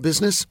your small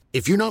business?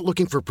 If you're not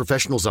looking for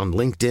professionals on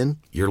LinkedIn,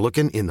 you're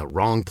looking in the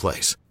wrong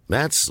place.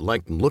 That's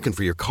like looking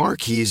for your car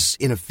keys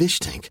in a fish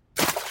tank.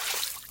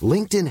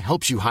 LinkedIn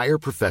helps you hire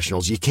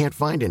professionals you can't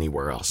find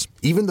anywhere else,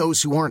 even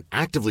those who aren't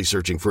actively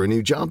searching for a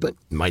new job but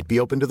might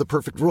be open to the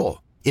perfect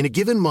role. In a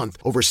given month,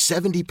 over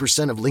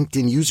 70% of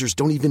LinkedIn users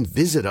don't even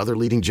visit other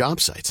leading job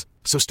sites.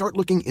 So start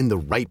looking in the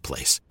right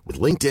place.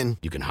 With LinkedIn,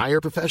 you can hire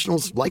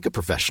professionals like a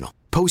professional.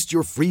 Post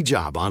your free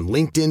job on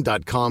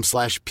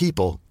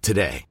linkedin.com/people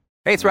today.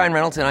 Hey, it's Ryan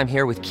Reynolds, and I'm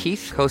here with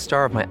Keith,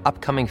 co-star of my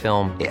upcoming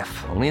film,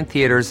 If, only in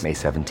theaters May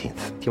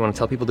 17th. Do you want to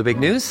tell people the big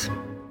news?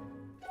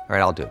 All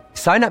right, I'll do it.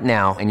 Sign up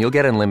now and you'll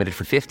get unlimited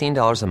for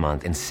 $15 a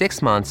month and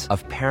 6 months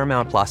of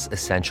Paramount Plus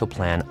Essential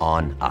Plan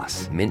on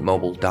us.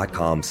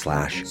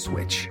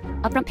 MintMobile.com/switch.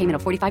 Upfront payment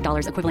of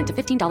 $45 equivalent to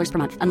 $15 per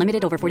month.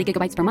 Unlimited over 40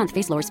 gigabytes per month.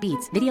 Face lower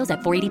speeds. Videos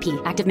at 480p.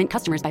 Active Mint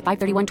customers by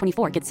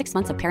 531.24 get 6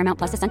 months of Paramount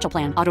Plus Essential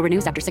Plan. Auto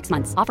renews after 6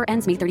 months. Offer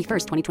ends May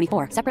 31st,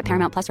 2024. Separate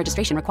Paramount Plus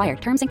registration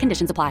required. Terms and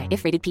conditions apply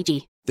if rated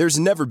PG. There's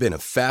never been a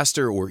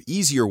faster or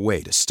easier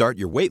way to start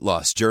your weight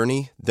loss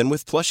journey than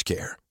with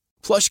PlushCare.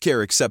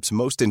 PlushCare accepts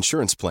most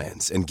insurance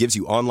plans and gives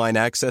you online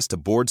access to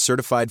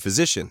board-certified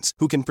physicians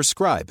who can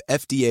prescribe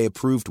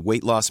FDA-approved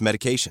weight loss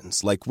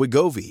medications like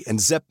Wegovy and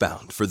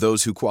Zepbound for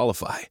those who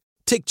qualify.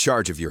 Take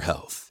charge of your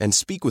health and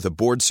speak with a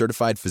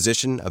board-certified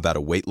physician about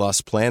a weight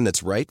loss plan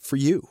that's right for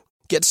you.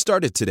 Get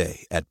started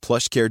today at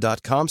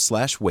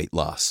plushcare.com/weight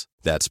loss.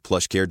 That's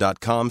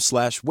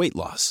plushcare.com/weight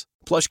loss.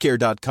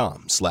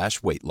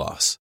 plushcare.com/weight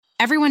loss.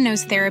 Everyone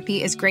knows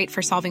therapy is great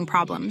for solving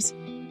problems.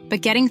 But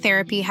getting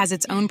therapy has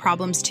its own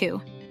problems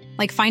too,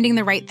 like finding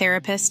the right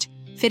therapist,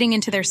 fitting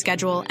into their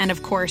schedule, and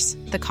of course,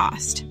 the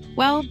cost.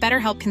 Well,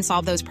 BetterHelp can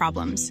solve those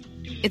problems.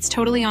 It's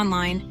totally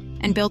online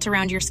and built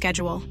around your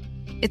schedule.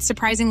 It's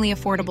surprisingly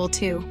affordable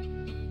too.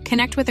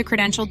 Connect with a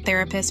credentialed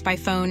therapist by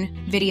phone,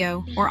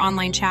 video, or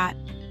online chat,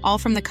 all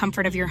from the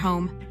comfort of your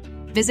home.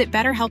 Visit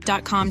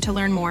BetterHelp.com to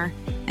learn more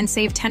and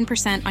save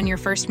 10% on your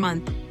first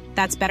month.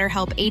 That's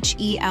BetterHelp,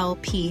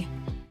 H-E-L-P.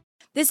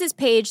 This is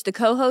Paige, the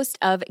co-host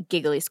of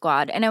Giggly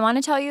Squad, and I want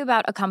to tell you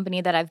about a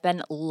company that I've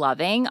been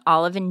loving,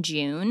 Olive &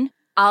 June.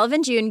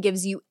 Olive & June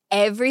gives you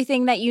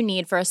everything that you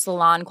need for a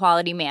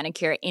salon-quality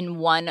manicure in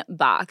one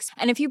box.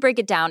 And if you break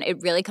it down,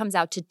 it really comes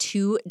out to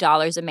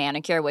 $2 a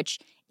manicure, which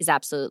is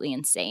absolutely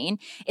insane.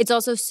 It's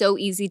also so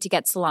easy to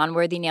get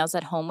salon-worthy nails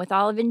at home with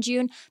Olive &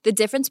 June. The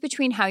difference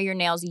between how your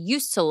nails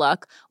used to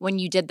look when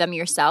you did them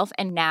yourself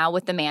and now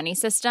with the Mani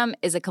system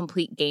is a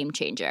complete game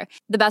changer.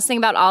 The best thing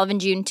about Olive &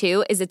 June,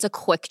 too, is it's a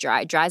quick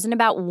dry. Dries in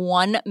about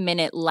 1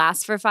 minute,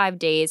 lasts for 5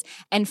 days,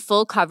 and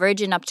full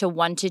coverage in up to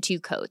 1 to 2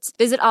 coats.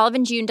 Visit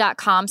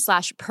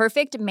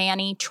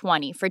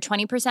oliveandjune.com/perfectmani20 for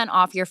 20%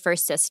 off your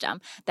first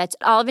system. That's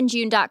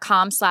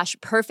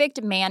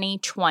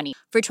oliveandjune.com/perfectmani20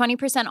 for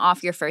 20%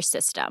 off your first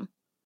system.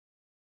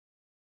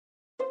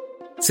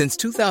 Since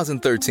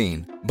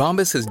 2013,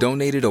 Bombas has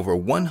donated over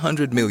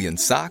 100 million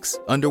socks,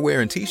 underwear,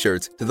 and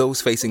T-shirts to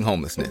those facing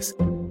homelessness.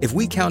 If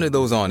we counted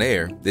those on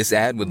air, this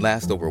ad would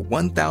last over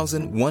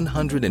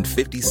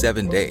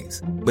 1,157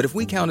 days. But if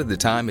we counted the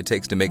time it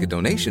takes to make a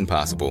donation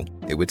possible,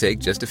 it would take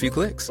just a few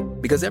clicks.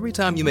 Because every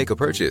time you make a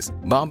purchase,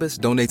 Bombas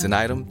donates an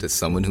item to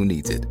someone who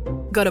needs it.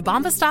 Go to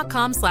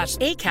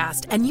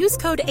bombas.com/ACAST and use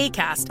code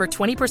ACAST for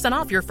 20%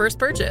 off your first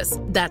purchase.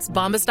 That's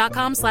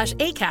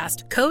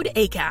bombas.com/ACAST, code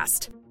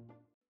ACAST.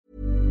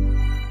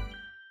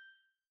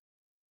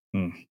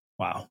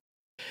 Wow.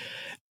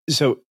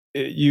 So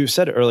you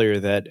said earlier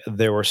that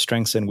there were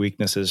strengths and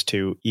weaknesses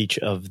to each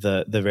of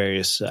the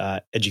various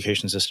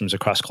education systems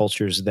across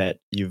cultures that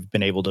you've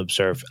been able to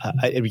observe.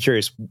 I'd be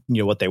curious,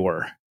 what they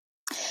were.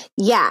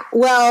 Yeah,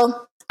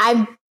 well,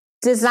 I've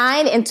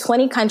designed in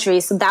 20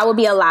 countries, so that would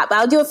be a lot, but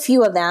I'll do a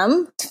few of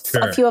them,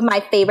 sure. A few of my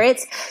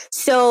favorites.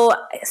 So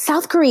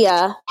South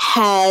Korea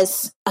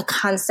has a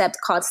concept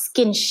called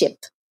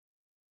skinship.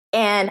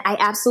 And I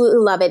absolutely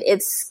love it.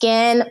 It's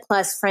skin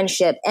plus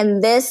friendship.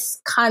 And this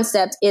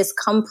concept is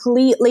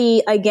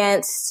completely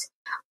against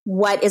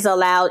what is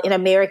allowed in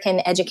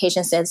American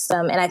education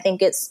system. And I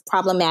think it's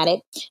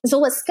problematic. And so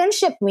what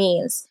skinship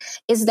means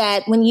is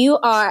that when you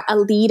are a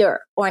leader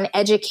or an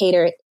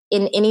educator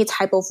in any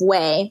type of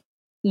way,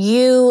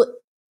 you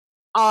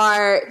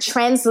are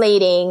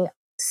translating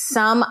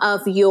some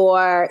of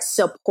your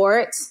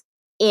support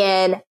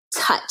in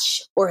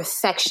touch or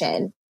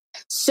affection.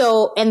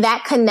 So, and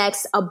that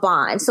connects a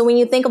bond. So when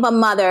you think of a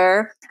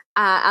mother,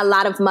 a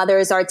lot of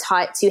mothers are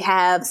taught to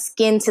have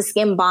skin to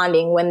skin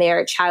bonding when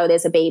their child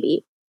is a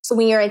baby. So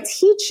when you're a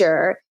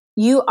teacher,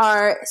 you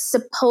are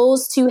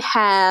supposed to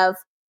have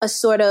a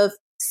sort of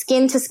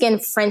skin to skin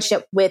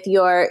friendship with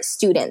your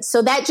students.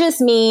 So that just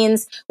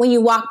means when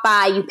you walk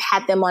by, you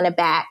pat them on the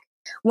back.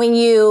 When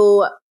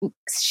you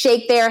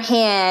shake their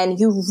hand,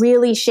 you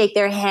really shake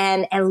their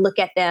hand and look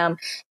at them.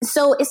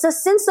 So it's a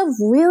sense of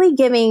really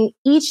giving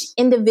each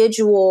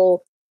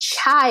individual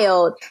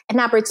child an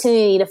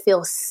opportunity to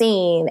feel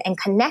seen and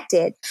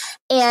connected.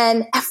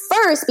 And at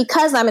first,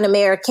 because I'm an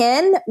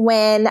American,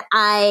 when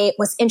I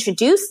was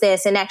introduced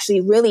this and actually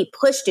really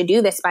pushed to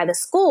do this by the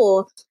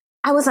school,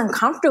 I was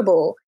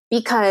uncomfortable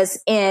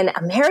because in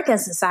American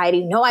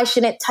society, no, I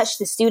shouldn't touch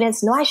the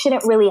students. No, I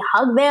shouldn't really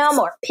hug them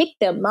or pick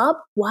them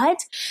up. What?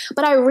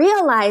 But I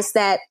realized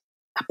that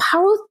a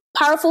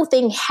powerful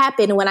thing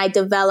happened when I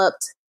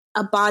developed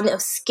a bond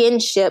of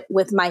kinship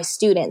with my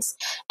students.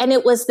 And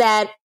it was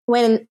that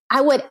when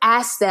I would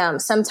ask them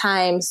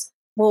sometimes,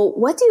 well,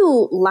 what do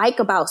you like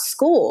about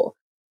school?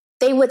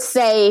 They would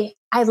say,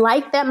 I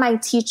like that my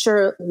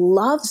teacher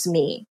loves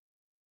me.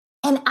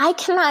 And I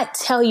cannot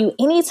tell you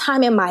any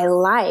time in my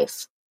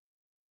life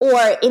or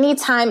any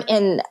time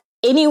in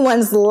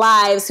anyone's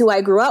lives who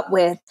I grew up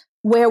with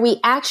where we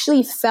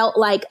actually felt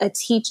like a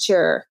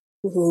teacher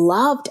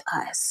loved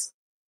us.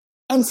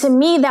 And to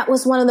me, that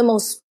was one of the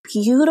most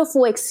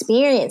beautiful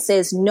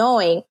experiences,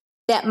 knowing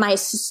that my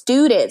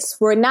students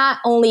were not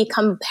only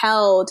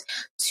compelled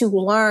to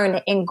learn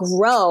and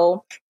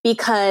grow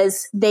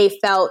because they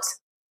felt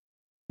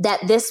that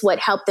this would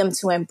help them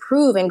to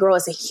improve and grow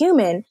as a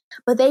human,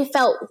 but they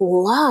felt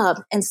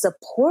loved and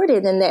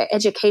supported in their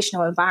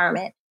educational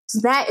environment. So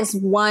that is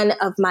one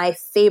of my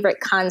favorite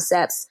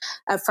concepts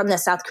from the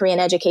South Korean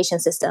education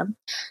system.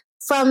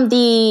 From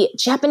the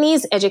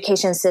Japanese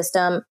education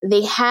system,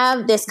 they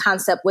have this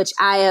concept, which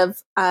I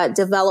have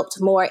developed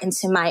more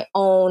into my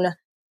own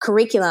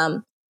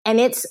curriculum, and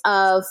it's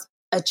of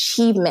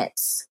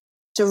achievements,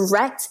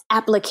 direct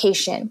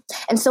application.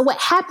 And so what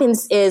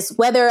happens is,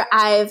 whether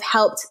I've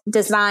helped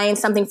design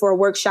something for a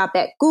workshop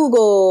at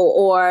Google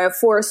or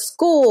for a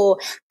school,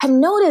 I've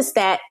noticed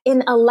that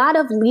in a lot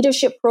of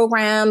leadership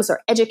programs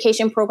or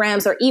education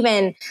programs, or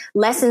even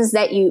lessons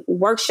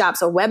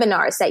workshops or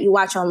webinars that you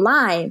watch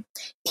online,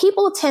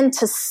 people tend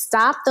to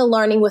stop the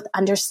learning with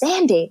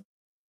understanding.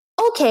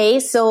 Okay,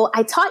 so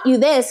I taught you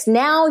this.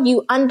 Now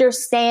you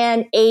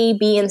understand A,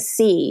 B, and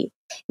C.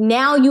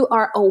 Now you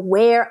are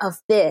aware of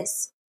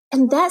this.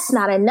 And that's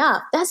not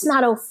enough. That's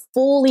not a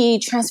fully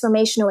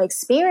transformational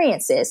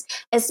experiences,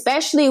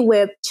 especially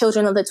with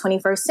children of the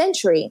 21st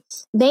century.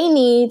 They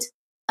need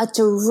a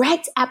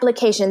direct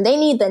application. They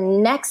need the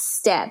next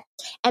step,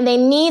 and they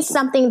need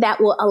something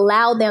that will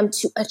allow them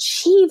to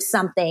achieve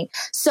something.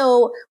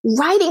 So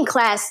writing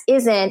class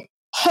isn't,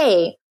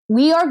 hey,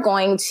 we are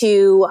going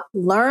to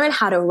learn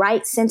how to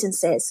write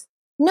sentences.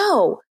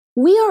 No,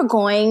 we are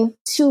going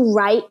to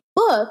write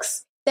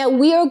books that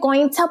we are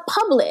going to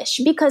publish,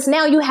 because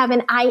now you have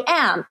an I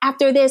am.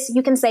 After this,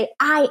 you can say,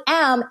 I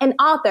am an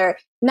author,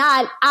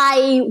 not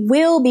I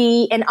will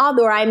be an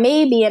author, I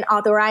may be an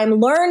author, I'm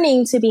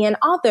learning to be an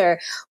author.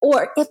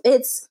 Or if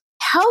it's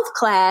health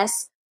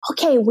class,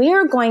 okay,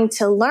 we're going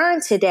to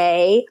learn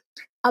today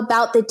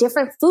about the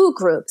different food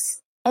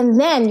groups. And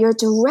then your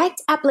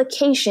direct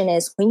application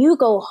is, when you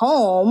go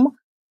home,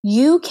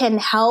 you can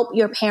help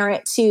your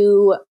parent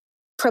to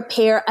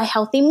prepare a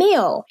healthy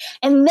meal.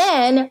 And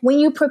then when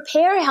you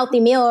prepare a healthy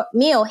meal,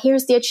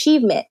 here's the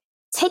achievement.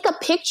 Take a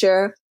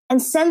picture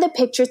and send the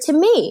picture to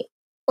me,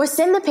 or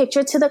send the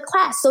picture to the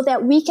class so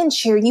that we can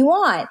cheer you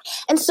on.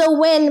 And so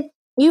when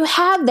you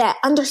have that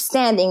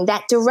understanding,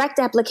 that direct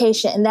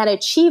application, and that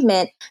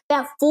achievement,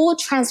 that full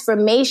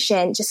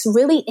transformation just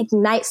really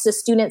ignites the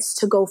students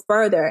to go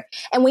further.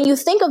 And when you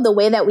think of the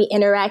way that we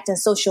interact in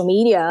social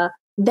media,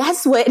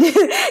 that's what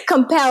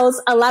compels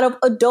a lot of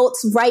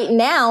adults right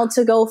now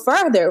to go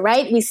further,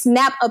 right? We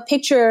snap a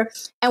picture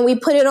and we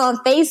put it on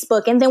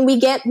Facebook, and then we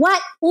get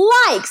what?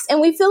 Likes. And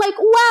we feel like,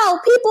 wow,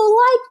 people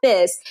like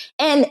this.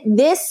 And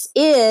this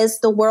is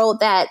the world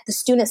that the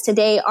students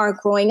today are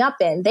growing up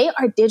in. They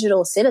are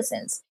digital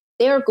citizens.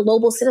 They are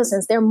global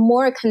citizens. They're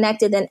more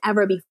connected than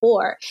ever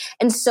before.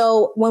 And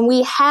so when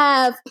we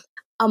have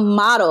a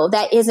model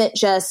that isn't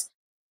just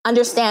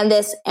understand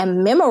this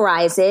and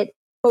memorize it,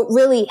 but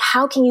really,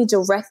 how can you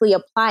directly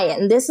apply it?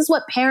 And this is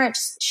what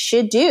parents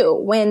should do.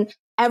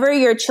 Whenever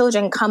your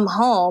children come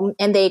home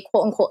and they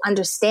quote unquote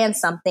understand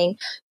something,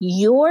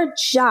 your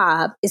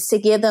job is to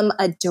give them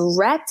a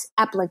direct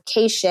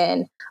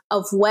application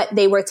of what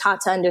they were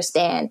taught to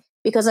understand.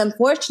 Because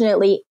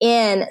unfortunately,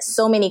 in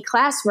so many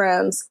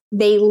classrooms,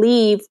 they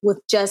leave with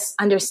just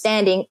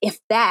understanding, if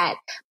that,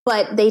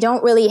 but they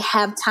don't really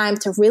have time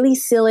to really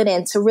seal it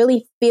in, to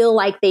really feel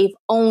like they've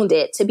owned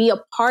it, to be a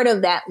part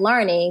of that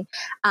learning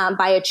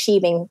by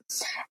achieving.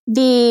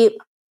 The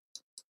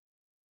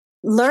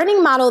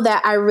learning model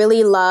that I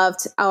really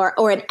loved,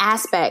 or an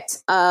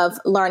aspect of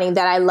learning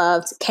that I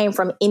loved, came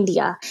from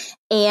India.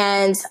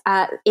 And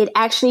it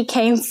actually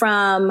came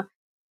from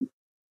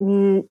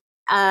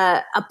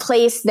a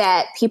place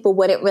that people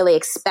wouldn't really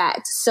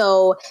expect.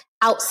 So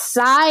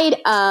outside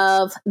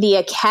of the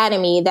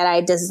academy that I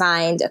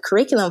designed a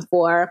curriculum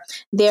for,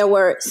 there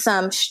were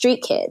some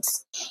street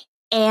kids.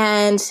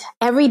 And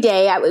every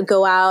day I would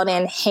go out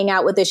and hang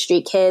out with the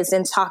street kids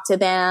and talk to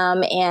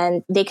them.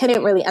 And they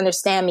couldn't really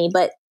understand me,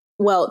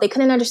 they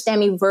couldn't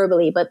understand me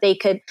verbally, but they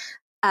could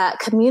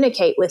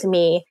communicate with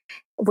me,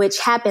 which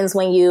happens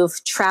when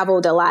you've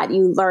traveled a lot.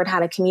 You learn how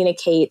to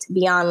communicate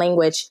beyond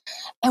language.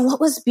 And what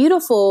was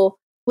beautiful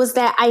was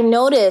that I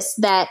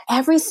noticed that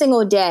every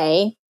single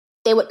day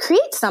they would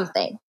create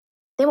something.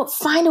 They would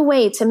find a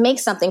way to make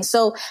something.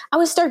 So I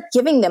would start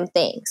giving them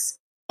things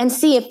and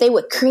see if they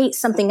would create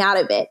something out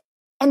of it.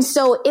 And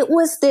so it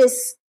was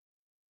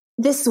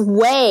this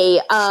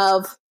way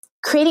of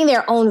creating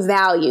their own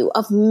value,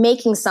 of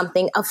making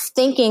something, of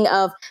thinking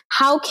of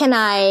how can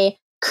I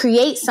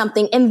create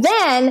something? And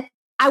then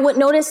I would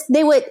notice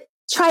they would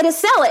try to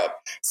sell it.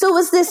 So it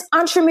was this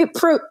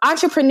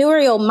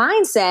entrepreneurial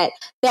mindset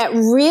that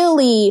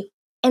really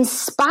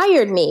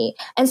inspired me.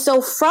 And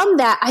so from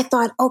that, I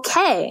thought,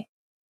 okay,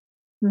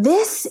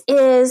 this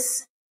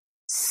is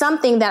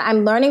something that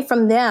I'm learning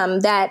from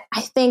them that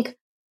I think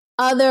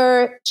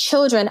other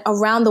children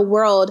around the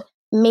world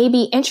may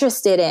be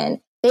interested in.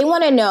 They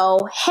want to know,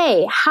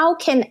 hey, how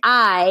can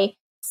I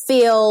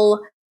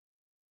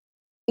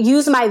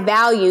use my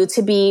value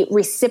to be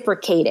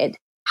reciprocated?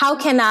 How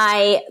can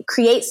I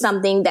create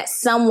something that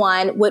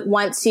someone would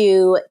want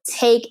to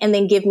take and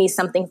then give me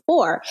something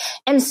for?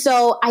 And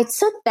so I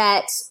took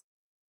that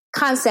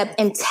concept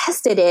and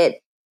tested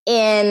it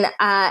in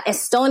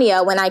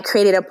Estonia when I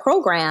created a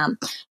program.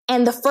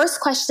 And the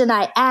first question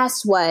I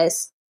asked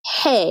was,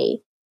 hey,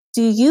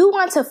 do you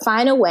want to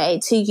find a way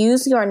to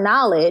use your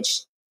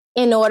knowledge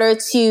in order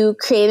to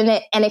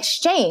create an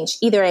exchange,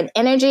 either an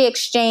energy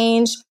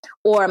exchange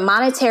or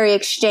monetary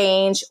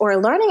exchange or a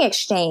learning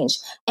exchange?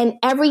 And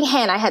every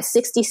hand, I had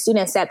 60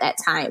 students at that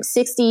time,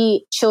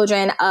 60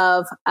 children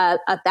of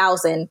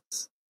 1,000.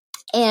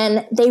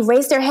 And they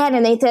raised their hand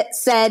and they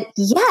said,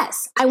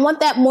 yes, I want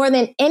that more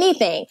than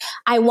anything.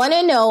 I want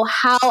to know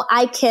how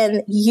I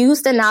can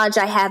use the knowledge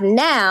I have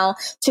now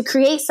to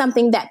create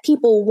something that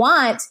people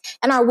want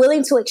and are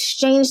willing to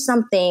exchange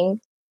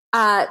something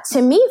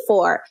to me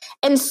for.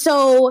 And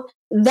so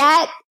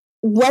that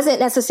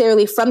wasn't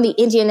necessarily from the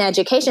Indian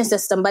education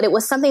system, but it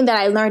was something that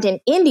I learned in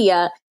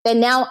India that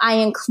now I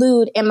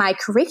include in my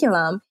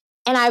curriculum.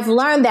 And I've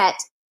learned that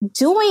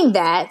doing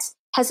that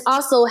has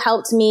also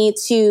helped me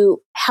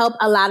to help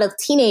a lot of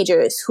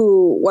teenagers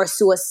who were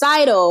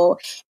suicidal,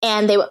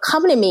 and they would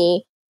come to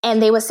me and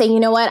they would say, you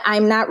know what,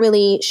 I'm not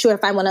really sure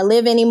if I want to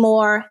live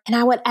anymore. And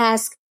I would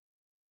ask,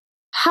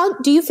 how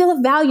do you feel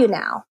of value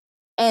now?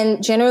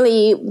 And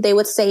generally they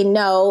would say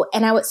no.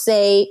 And I would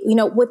say,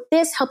 would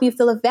this help you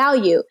feel of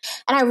value?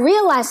 And I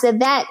realized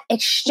that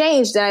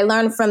exchange that I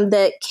learned from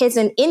the kids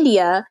in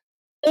India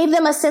gave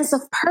them a sense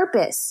of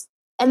purpose.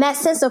 And that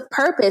sense of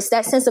purpose,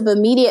 that sense of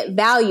immediate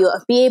value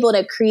of being able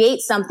to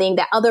create something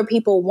that other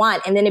people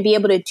want and then to be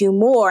able to do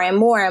more and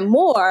more and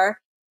more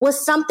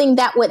was something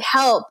that would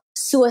help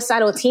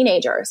suicidal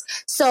teenagers.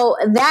 So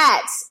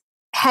that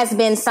has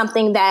been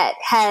something that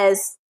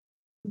has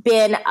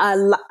been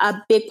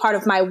a big part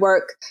of my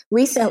work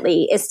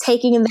recently, is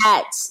taking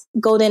that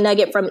golden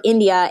nugget from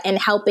India and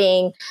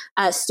helping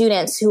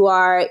students who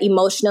are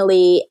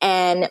emotionally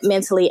and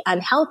mentally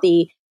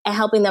unhealthy and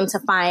helping them to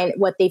find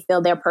what they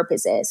feel their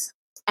purpose is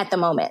at the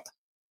moment.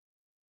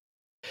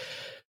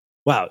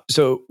 Wow.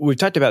 So we've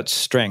talked about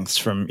strengths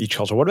from each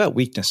culture. What about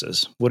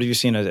weaknesses? What have you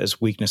seen as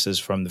weaknesses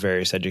from the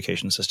various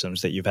education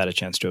systems that you've had a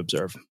chance to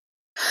observe?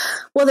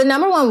 Well, the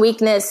number one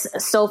weakness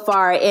so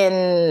far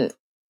in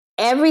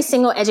every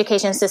single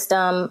education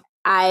system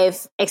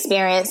I've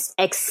experienced,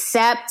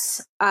 except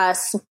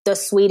the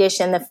Swedish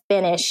and the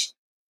Finnish,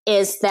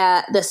 is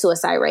that the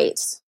suicide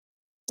rates.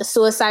 The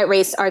suicide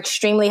rates are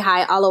extremely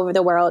high all over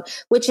the world,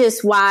 which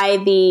is why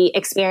the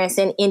experience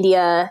in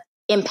India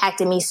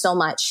impacted me so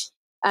much.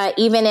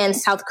 Even in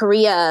South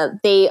Korea,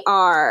 they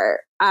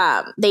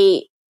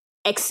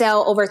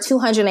excel over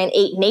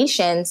 208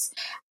 nations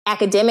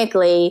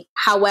academically.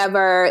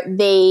 However,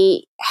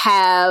 they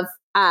have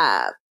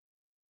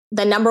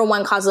the number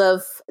one cause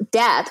of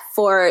death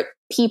for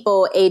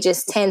people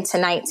ages 10 to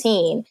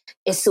 19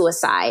 is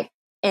suicide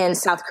in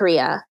South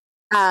Korea.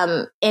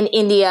 In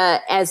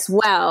India as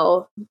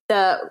well,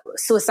 the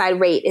suicide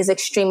rate is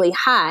extremely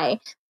high.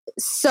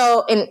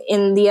 So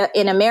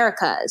in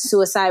America,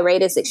 suicide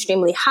rate is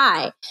extremely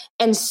high.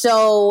 And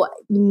so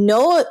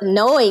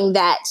knowing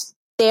that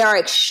there are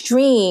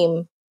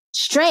extreme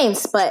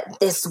strengths, but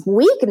this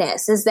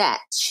weakness is that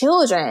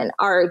children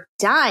are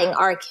dying,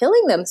 are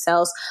killing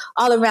themselves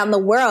all around the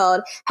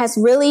world, has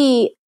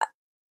really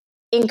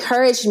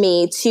encouraged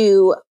me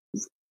to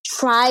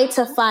try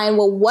to find,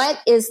 well, what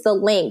is the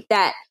link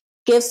that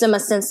gives them a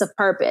sense of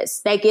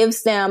purpose, that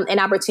gives them an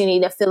opportunity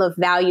to feel of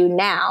value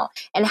now?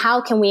 And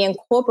how can we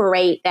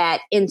incorporate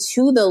that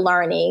into the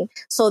learning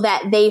so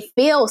that they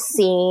feel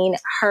seen,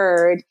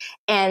 heard,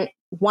 and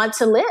want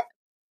to live?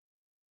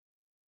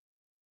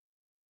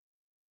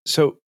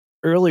 So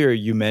earlier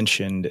you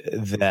mentioned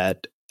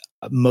that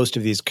most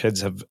of these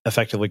kids have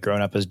effectively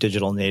grown up as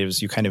digital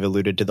natives. You kind of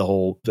alluded to the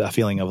whole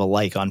feeling of a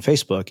like on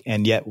Facebook.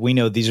 And yet we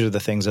know these are the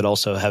things that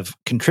also have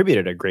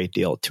contributed a great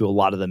deal to a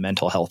lot of the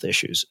mental health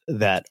issues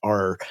that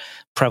are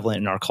prevalent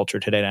in our culture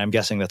today. And I'm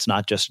guessing that's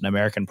not just an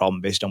American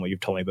problem based on what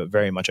you've told me, but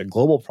very much a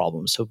global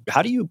problem. So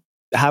how do you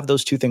have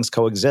those two things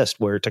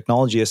coexist, where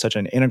technology is such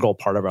an integral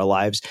part of our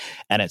lives,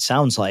 and it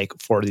sounds like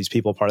for these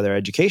people part of their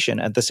education,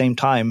 at the same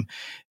time,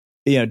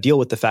 deal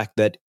with the fact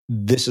that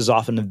this is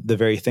often the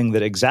very thing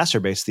that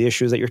exacerbates the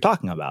issues that you're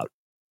talking about?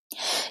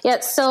 Yeah.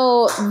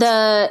 So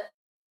the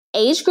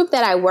age group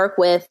that I work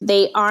with,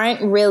 they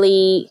aren't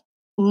really,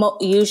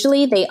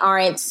 usually they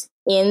aren't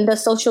in the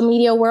social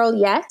media world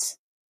yet.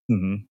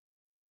 Mm-hmm.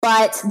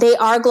 But they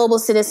are global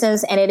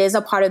citizens and it is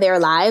a part of their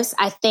lives.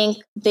 I think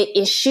the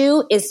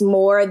issue is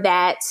more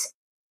that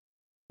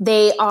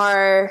they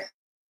are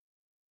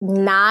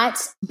not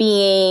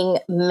being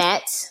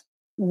met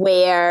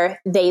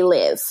where they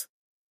live.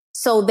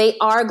 So they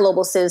are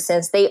global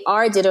citizens. They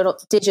are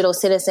digital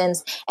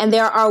citizens. And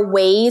there are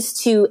ways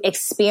to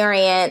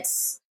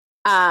experience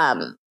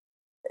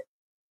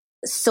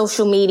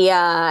social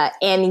media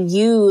and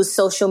use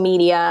social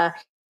media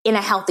in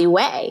a healthy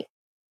way.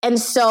 And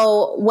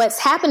so what's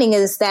happening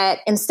is that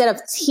instead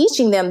of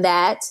teaching them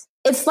that,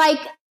 it's like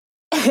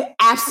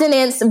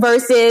abstinence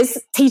versus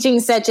teaching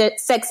sex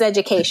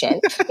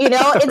education. You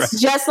know, it's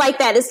just like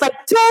that. It's like,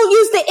 don't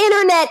use the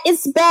internet.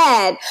 It's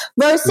bad.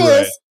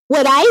 Versus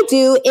what I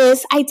do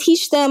is I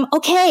teach them,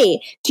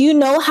 okay, do you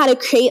know how to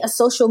create a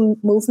social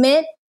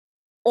movement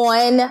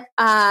on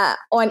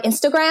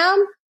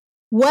Instagram?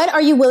 What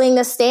are you willing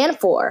to stand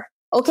for?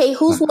 Okay,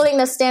 who's willing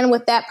to stand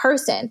with that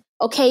person?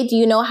 Okay, do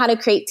you know how to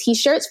create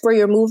t-shirts for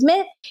your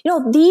movement? You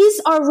know,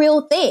 these are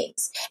real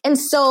things. And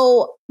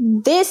so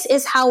this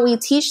is how we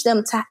teach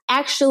them to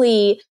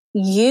actually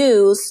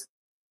use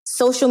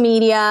social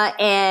media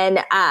and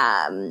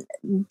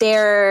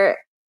their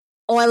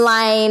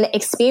online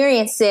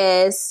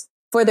experiences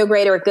for the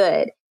greater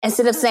good.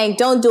 Instead of saying,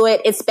 don't do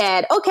it, it's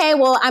bad. Okay,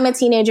 well, I'm a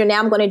teenager now.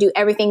 I'm going to do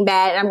everything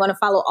bad and I'm going to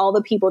follow all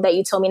the people that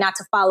you told me not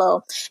to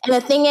follow. And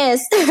the thing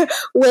is,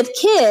 with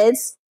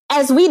kids,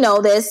 as we know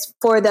this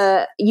for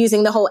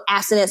using the whole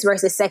abstinence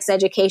versus sex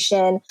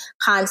education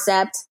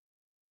concept,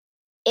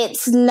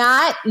 it's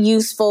not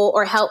useful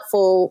or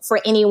helpful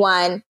for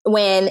anyone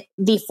when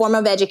the form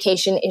of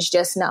education is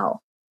just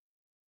no.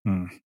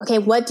 Okay,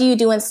 what do you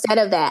do instead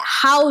of that?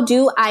 How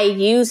do I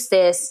use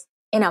this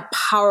in a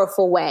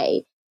powerful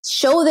way?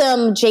 Show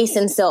them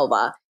Jason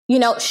Silva,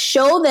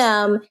 show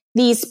them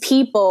these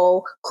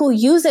people who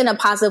use it in a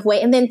positive way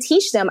and then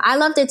teach them. I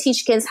love to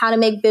teach kids how to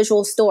make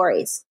visual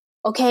stories.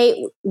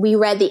 Okay, we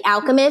read The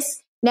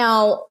Alchemist.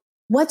 Now,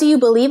 what do you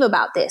believe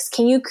about this?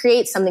 Can you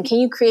create something? Can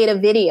you create a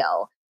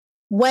video?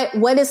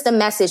 What is the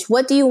message?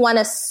 What do you want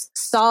to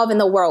solve in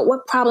the world?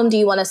 What problem do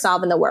you want to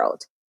solve in the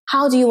world?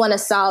 How do you want to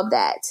solve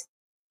that?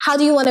 How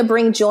do you want to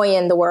bring joy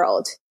in the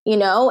world?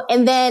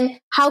 And then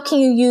how can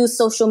you use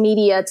social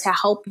media to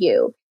help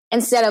you?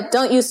 Instead of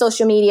don't use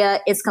social media,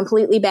 it's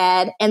completely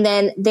bad. And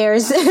then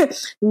there's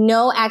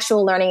no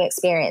actual learning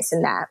experience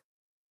in that.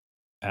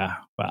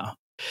 Wow.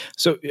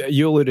 So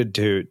you alluded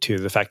to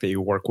the fact that you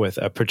work with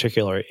a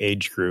particular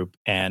age group,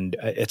 and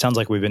it sounds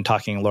like we've been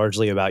talking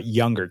largely about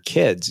younger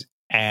kids.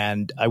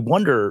 And I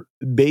wonder,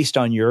 based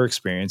on your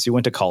experience, you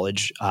went to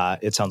college,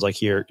 it sounds like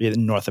here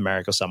in North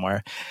America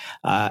somewhere,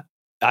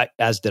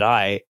 as did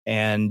I.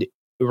 And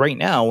right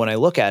now, when I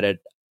look at it,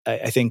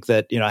 I think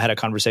that, I had a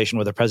conversation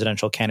with a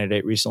presidential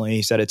candidate recently.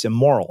 He said it's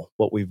immoral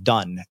what we've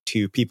done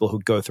to people who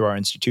go through our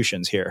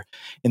institutions here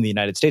in the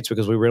United States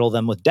because we riddle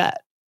them with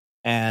debt.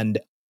 And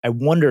I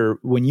wonder,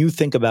 when you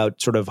think about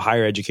sort of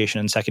higher education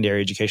and secondary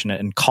education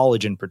and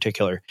college in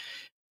particular,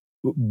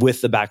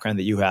 with the background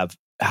that you have,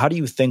 how do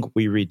you think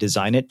we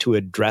redesign it to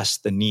address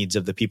the needs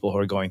of the people who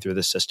are going through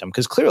the system?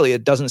 Because clearly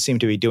it doesn't seem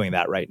to be doing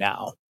that right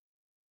now.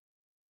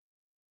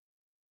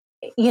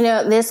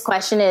 This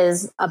question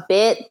is a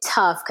bit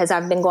tough because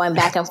I've been going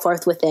back and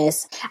forth with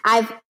this.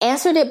 I've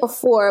answered it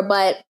before,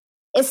 but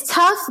it's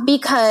tough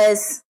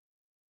because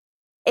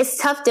it's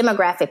tough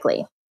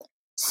demographically.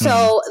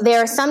 So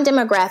there are some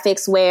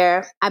demographics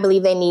where I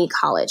believe they need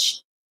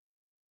college.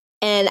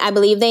 And I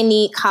believe they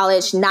need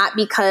college not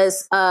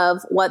because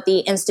of what the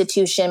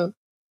institution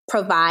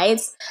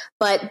provides,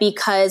 but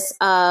because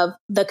of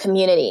the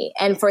community.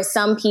 And for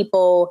some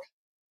people,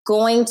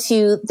 going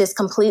to this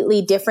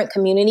completely different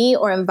community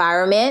or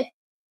environment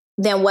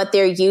than what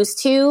they're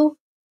used to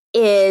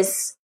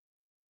is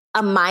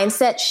a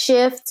mindset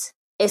shift.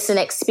 It's an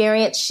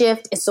experience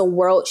shift. It's a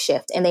world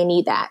shift, and they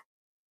need that.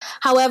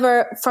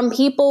 However, from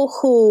people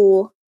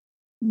who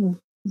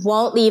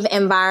won't leave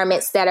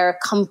environments that are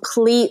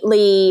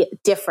completely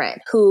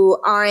different, who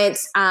aren't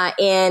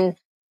in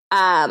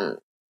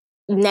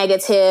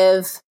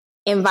negative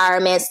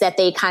environments that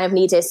they kind of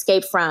need to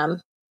escape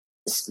from,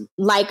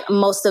 like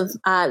most of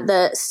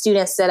the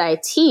students that I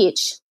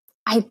teach,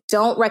 I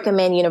don't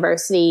recommend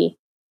university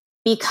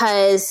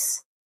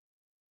because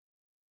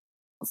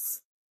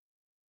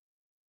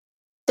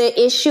the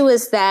issue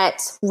is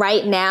that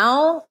right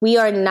now we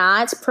are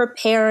not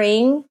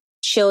preparing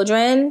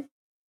children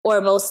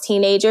or most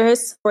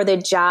teenagers for the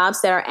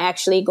jobs that are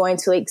actually going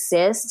to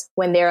exist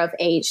when they're of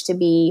age to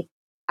be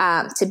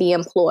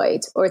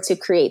employed or to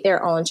create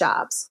their own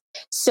jobs.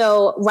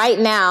 So right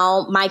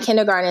now, my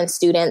kindergarten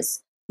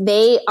students,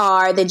 they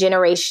are the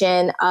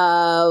generation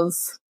of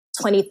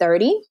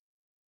 2030,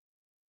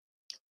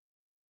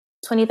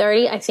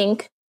 I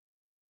think.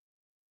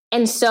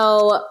 And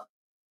so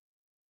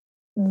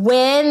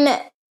when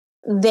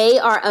they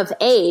are of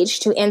age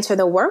to enter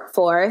the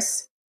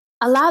workforce,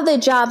 a lot of the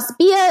jobs,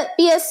 be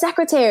a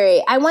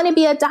secretary. I want to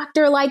be a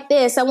doctor like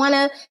this. I want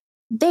to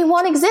they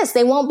won't exist.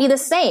 They won't be the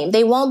same.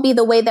 They won't be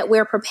the way that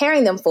we're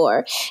preparing them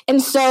for.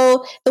 And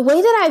so the way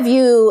that I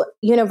view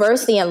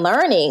university and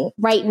learning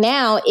right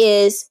now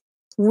is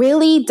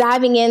really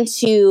diving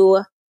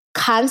into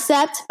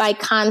concept by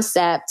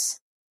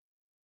concept,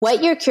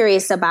 what you're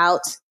curious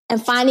about,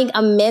 and finding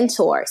a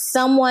mentor,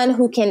 someone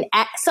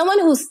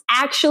who's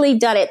actually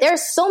done it. There are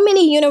so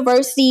many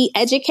university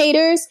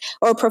educators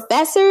or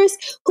professors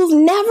who've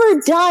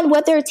never done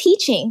what they're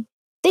teaching.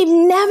 They've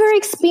never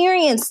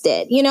experienced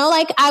it.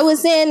 Like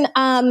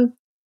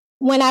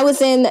when I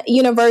was in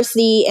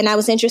university and I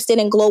was interested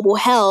in global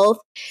health,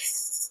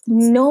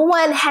 no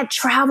one had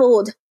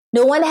traveled.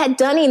 No one had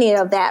done any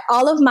of that.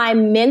 All of my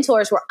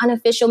mentors were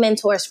unofficial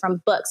mentors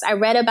from books. I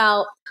read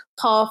about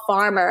Paul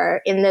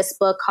Farmer in this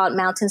book called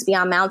Mountains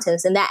Beyond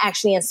Mountains, and that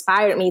actually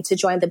inspired me to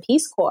join the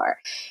Peace Corps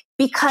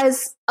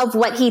because of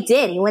what he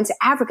did. He went to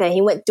Africa.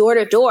 He went door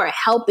to door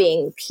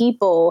helping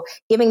people,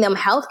 giving them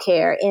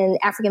healthcare in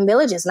African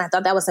villages. And I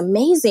thought that was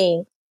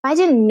amazing. I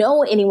didn't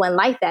know anyone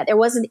like that. There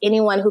wasn't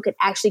anyone who could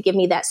actually give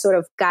me that sort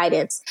of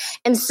guidance.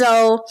 And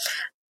so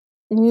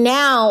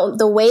now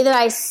the way that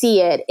I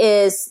see it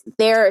is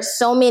there are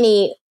so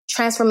many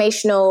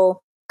transformational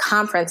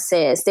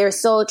conferences. There are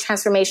so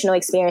transformational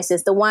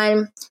experiences.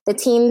 The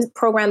teen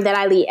program that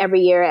I lead every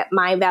year at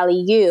Mind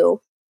Valley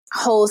U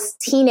hosts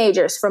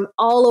teenagers from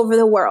all over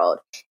the world.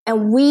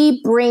 And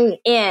we bring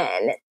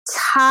in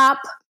top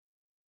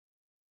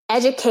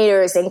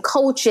educators and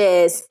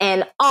coaches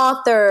and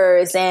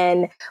authors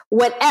and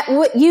what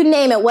you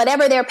name it,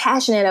 whatever they're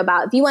passionate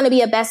about. If you want to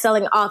be a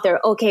best-selling author,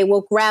 okay,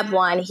 we'll grab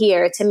one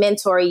here to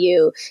mentor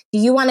you. Do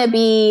you want to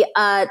be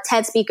a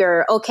TED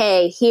speaker?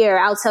 Okay, here,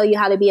 I'll tell you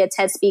how to be a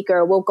TED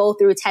speaker. We'll go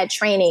through TED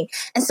training.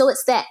 And so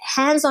it's that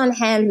hands-on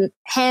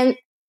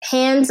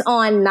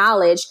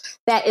knowledge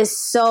that is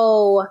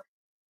so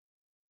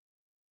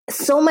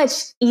much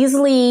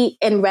easily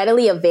and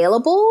readily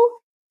available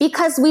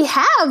because we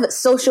have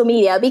social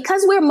media,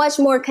 because we're much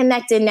more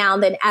connected now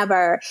than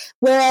ever.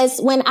 Whereas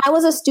when I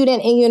was a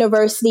student in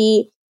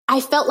university, I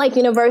felt like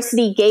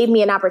university gave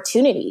me an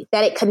opportunity,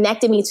 that it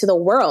connected me to the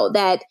world,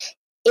 that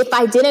if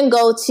I didn't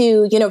go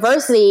to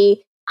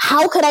university,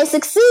 how could I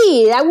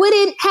succeed? I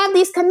wouldn't have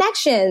these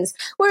connections.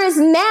 Whereas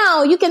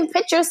now you can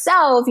pitch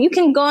yourself, you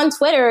can go on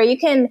Twitter, you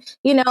can,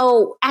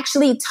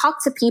 actually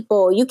talk to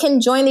people, you can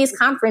join these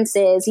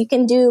conferences, you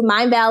can do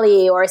Mind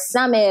Valley or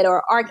Summit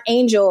or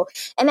Archangel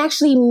and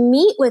actually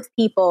meet with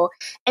people.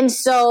 And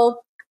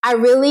so I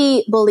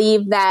really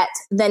believe that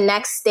the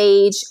next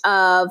stage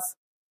of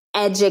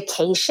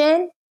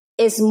education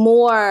is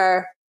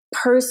more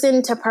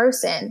person to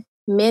person,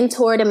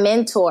 mentor to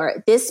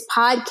mentor. This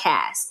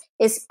podcast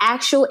is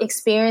actual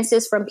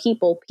experiences from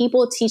people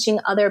teaching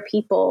other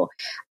people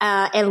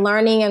and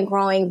learning and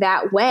growing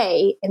that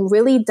way and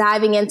really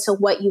diving into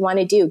what you want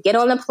to do. Get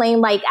on a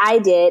plane like I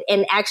did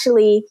and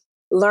actually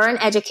learn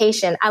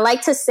education. I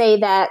like to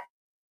say that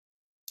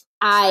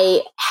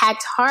I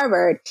hacked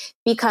Harvard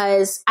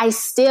because I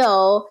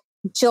still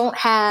don't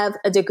have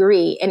a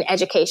degree in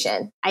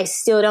education. I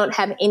still don't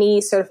have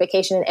any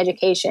certification in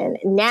education.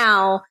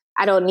 Now,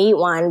 I don't need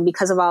one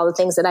because of all the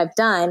things that I've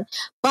done.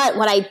 But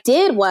what I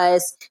did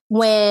was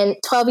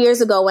 12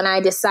 years ago, when I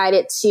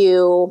decided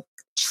to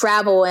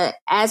travel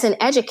as an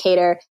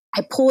educator,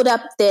 I pulled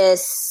up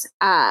this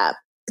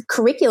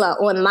curricula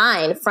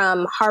online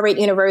from Harvard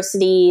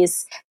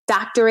University's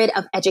Doctorate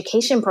of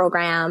Education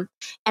program.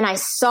 And I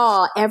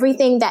saw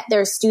everything that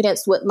their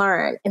students would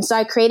learn. And so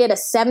I created a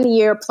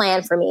 7-year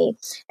plan for me.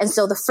 And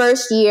so the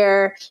first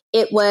year,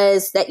 it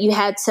was that you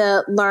had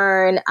to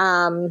learn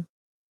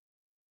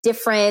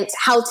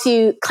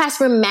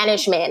classroom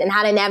management and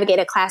how to navigate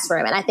a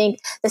classroom. And I think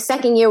the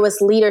second year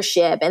was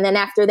leadership. And then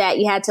after that,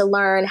 you had to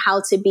learn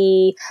how to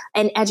be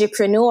an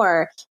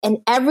edupreneur. And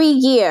every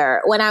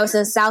year when I was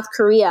in South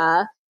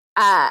Korea,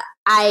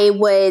 I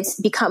would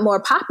become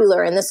more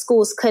popular and the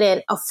schools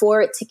couldn't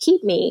afford to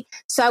keep me.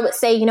 So I would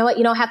say, you know what,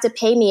 you don't have to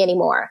pay me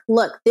anymore.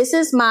 Look, this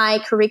is my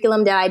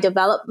curriculum that I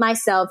developed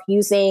myself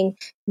using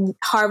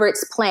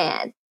Harvard's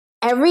plan.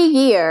 Every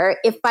year,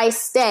 if I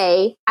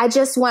stay, I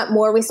just want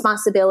more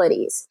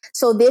responsibilities.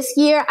 So this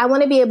year, I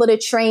want to be able to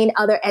train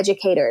other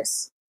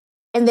educators.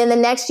 And then the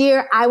next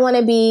year, I want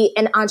to be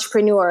an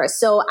entrepreneur.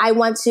 So I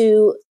want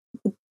to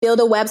build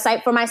a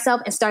website for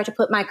myself and start to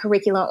put my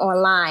curriculum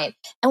online.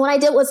 And what I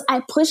did was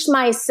I pushed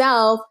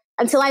myself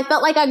until I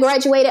felt like I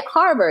graduated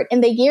Harvard.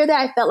 And the year that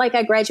I felt like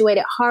I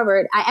graduated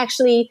Harvard, I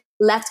actually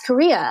left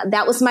Korea.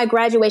 That was my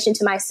graduation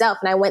to myself.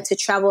 And I went to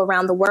travel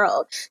around the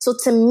world. So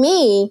to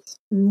me,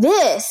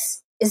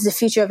 this is the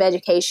future of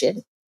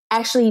education,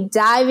 actually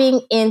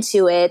diving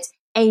into it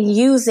and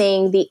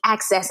using the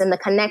access and the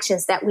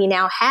connections that we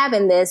now have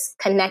in this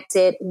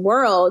connected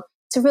world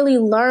to really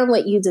learn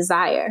what you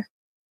desire.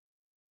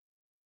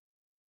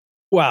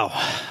 Wow.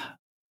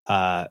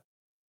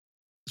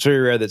 It's very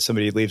rare that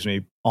somebody leaves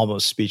me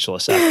almost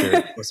speechless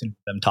after listening to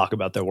them talk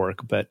about their work,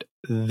 but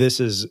this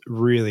has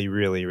really,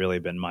 really, really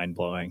been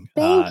mind-blowing.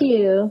 Thank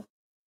you.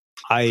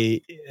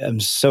 I am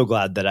so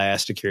glad that I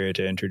asked Akira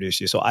to introduce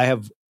you. So I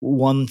have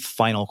one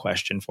final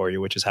question for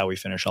you, which is how we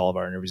finish all of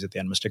our interviews at the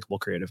Unmistakable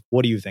Creative.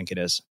 What do you think it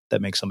is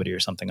that makes somebody or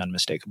something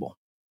unmistakable?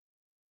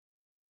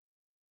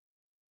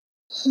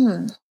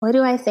 What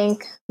do I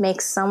think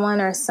makes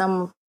someone or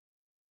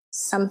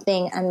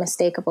something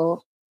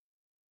unmistakable?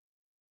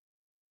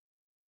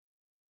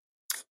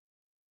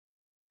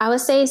 I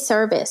would say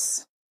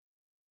service.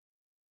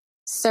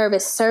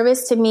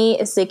 Service to me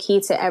is the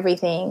key to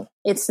everything.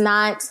 It's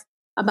not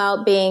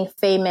about being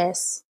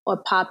famous or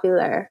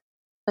popular,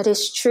 but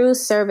it's true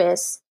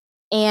service.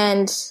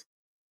 And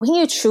when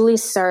you truly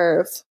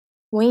serve,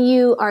 when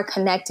you are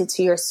connected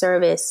to your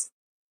service,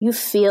 you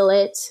feel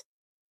it.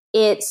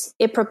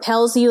 It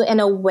propels you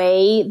in a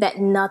way that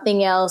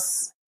nothing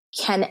else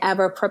can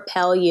ever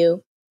propel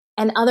you.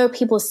 And other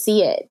people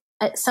see it.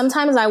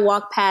 Sometimes I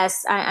walk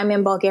past, I'm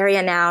in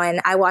Bulgaria now, and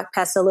I walked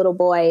past a little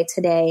boy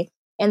today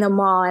in the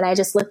mall, and I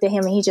just looked at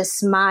him and he just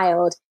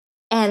smiled.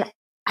 And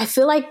I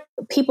feel like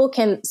people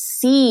can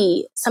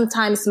see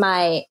sometimes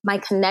my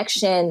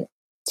connection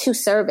to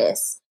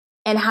service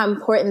and how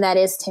important that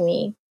is to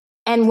me.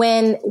 And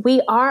when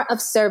we are of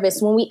service,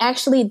 when we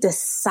actually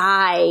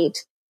decide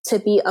to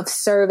be of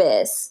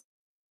service,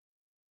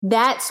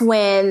 that's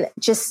when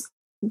just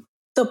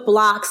the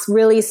blocks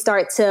really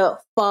start to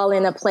fall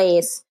into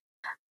place.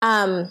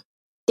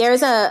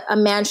 There's a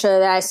mantra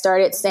that I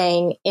started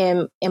saying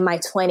in my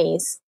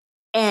 20s,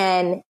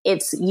 and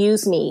it's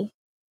use me.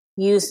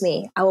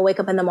 I will wake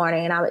up in the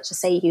morning and I would just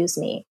say, use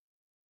me.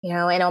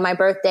 And on my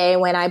birthday,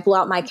 when I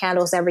blow out my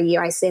candles every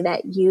year, I say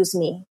that, use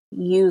me.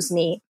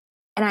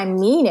 And I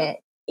mean it,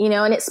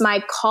 and it's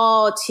my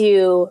call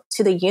to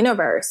the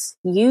universe,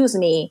 use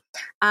me.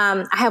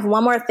 I have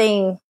one more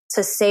thing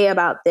to say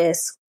about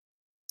this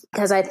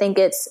because I think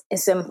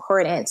it's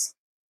important.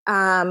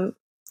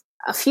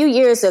 A few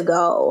years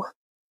ago,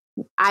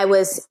 I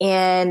was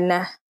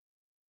in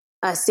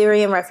a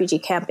Syrian refugee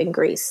camp in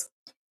Greece,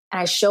 and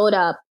I showed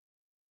up,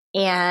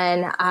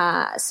 and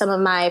some of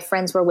my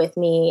friends were with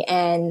me,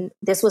 and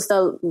this was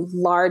the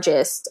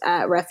largest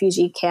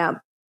refugee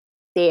camp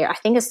there. I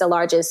think it's the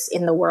largest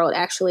in the world,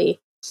 actually.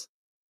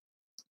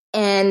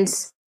 And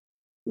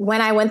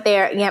when I went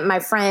there, my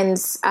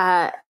friends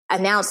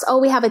announced, "Oh,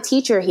 we have a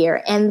teacher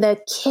here." And the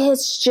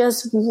kids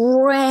just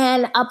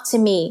ran up to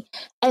me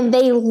and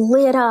they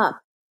lit up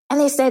and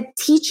they said,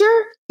 "Teacher,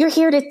 you're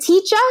here to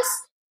teach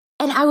us?"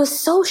 And I was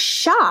so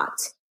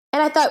shocked.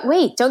 And I thought,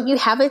 wait, don't you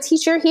have a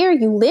teacher here?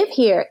 You live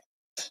here.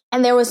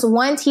 And there was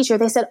one teacher.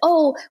 They said,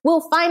 "Oh,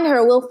 we'll find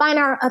her. We'll find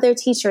our other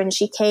teacher." And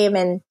she came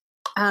and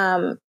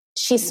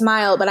she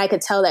smiled, but I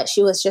could tell that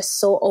she was just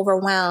so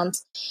overwhelmed.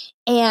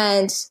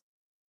 And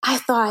I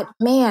thought,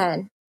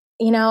 man,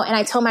 and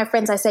I told my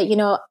friends, I said,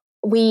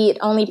 we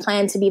only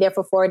planned to be there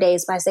for 4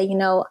 days. But I said,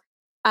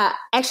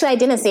 actually, I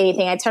didn't say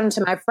anything. I turned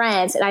to my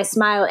friends and I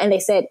smiled and they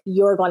said,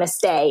 "You're going to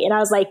stay." And I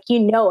was like,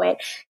 it.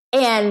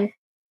 And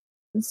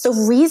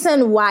the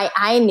reason why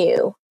I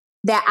knew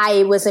that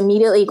I was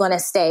immediately going to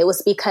stay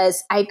was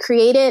because I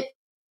created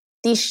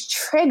these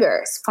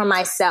triggers for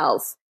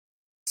myself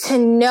to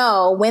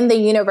know when the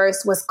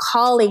universe was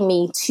calling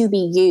me to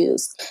be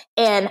used.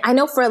 And I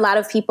know for a lot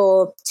of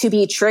people, to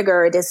be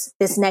triggered is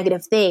this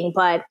negative thing,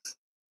 but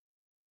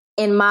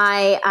in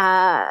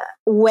my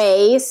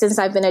way, since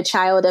I've been a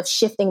child of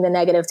shifting the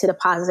negative to the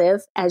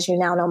positive, as you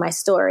now know my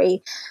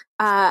story,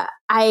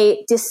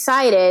 I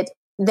decided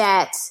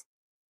that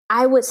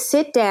I would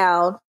sit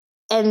down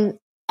and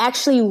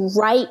actually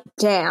write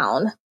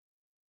down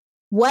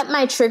what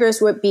my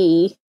triggers would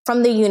be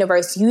from the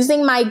universe,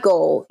 using my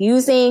goal,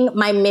 using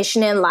my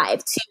mission in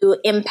life to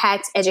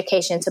impact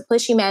education, to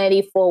push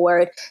humanity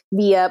forward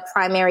via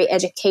primary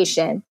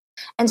education.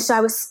 And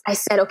so I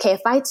said, okay,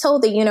 if I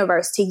told the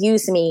universe to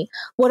use me,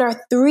 what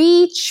are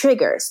 3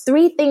 triggers,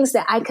 3 things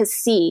that I could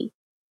see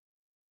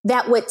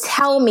that would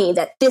tell me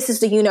that this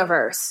is the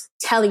universe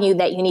telling you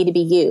that you need to be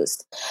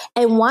used?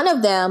 And one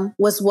of them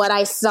was what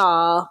I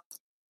saw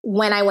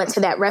when I went to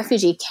that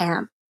refugee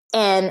camp.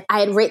 And I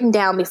had written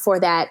down before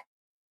that,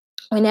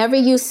 whenever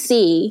you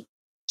see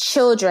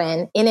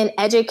children in an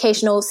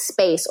educational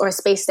space or a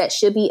space that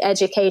should be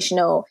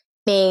educational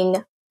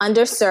being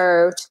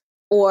underserved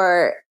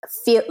or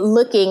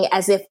looking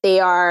as if they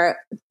are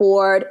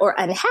bored or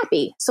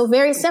unhappy. So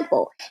very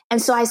simple.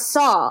 And so I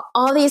saw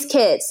all these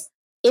kids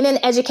in an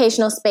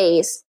educational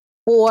space,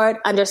 bored,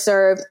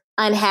 underserved,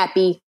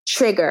 unhappy,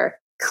 trigger,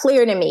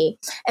 clear to me.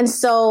 And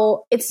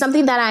so it's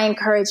something that I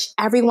encourage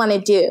everyone to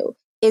do,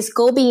 is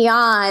go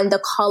beyond the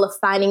call of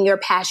finding your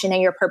passion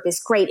and your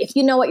purpose. Great. If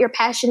you know what your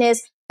passion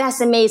is, that's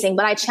amazing.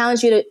 But I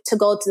challenge you to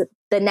go to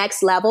the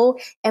next level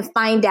and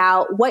find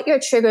out what your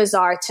triggers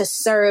are to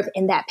serve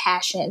in that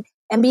passion.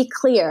 And be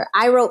clear.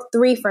 I wrote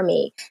 3 for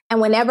me.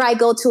 And whenever I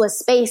go to a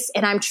space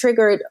and I'm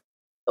triggered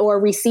or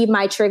receive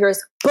my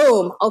triggers,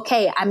 boom,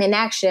 okay, I'm in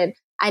action.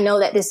 I know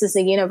that this is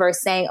the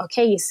universe saying,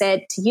 okay, you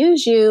said to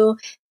use you.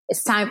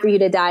 It's time for you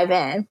to dive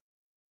in.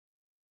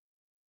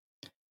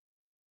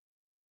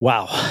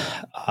 Wow.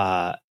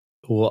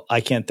 Well, I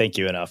can't thank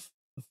you enough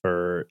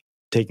for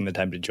taking the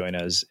time to join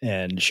us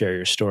and share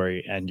your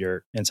story and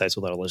your insights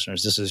with our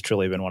listeners. This has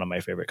truly been one of my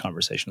favorite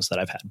conversations that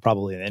I've had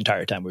probably the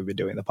entire time we've been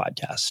doing the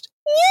podcast.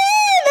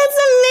 Yeah, that's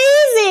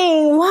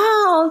amazing.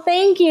 Wow.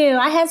 Thank you.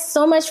 I had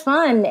so much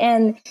fun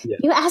and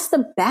you asked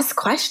the best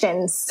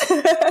questions.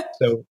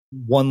 So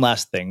one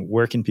last thing,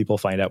 where can people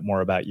find out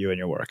more about you and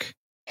your work?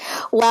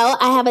 Well,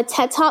 I have a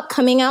TED Talk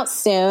coming out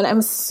soon.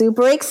 I'm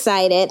super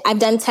excited. I've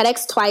done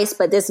TEDx twice,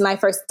 but this is my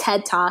first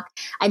TED Talk.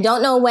 I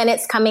don't know when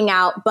it's coming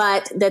out,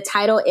 but the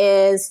title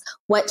is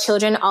What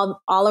Children All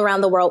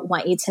Around the World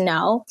Want You to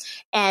Know.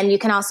 And you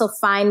can also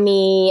find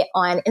me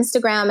on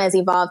Instagram as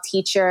Evolve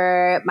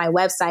Teacher, my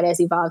website as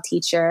Evolve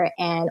Teacher,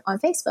 and on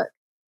Facebook.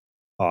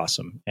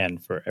 Awesome.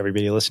 And for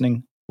everybody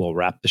listening, we'll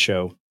wrap the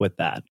show with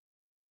that.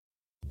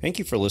 Thank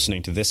you for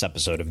listening to this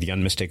episode of the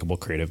Unmistakable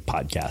Creative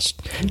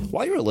Podcast.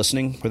 While you were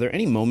listening, were there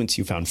any moments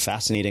you found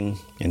fascinating,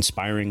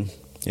 inspiring,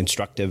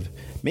 instructive,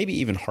 maybe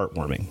even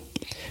heartwarming?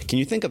 Can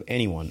you think of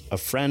anyone, a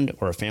friend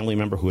or a family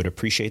member who would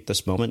appreciate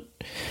this moment?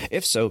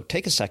 If so,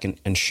 take a second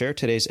and share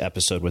today's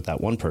episode with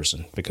that one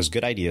person, because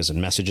good ideas and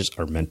messages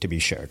are meant to be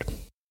shared.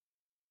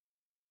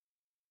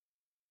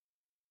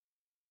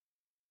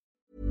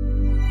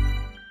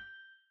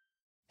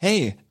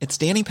 Hey, it's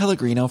Danny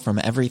Pellegrino from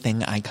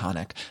Everything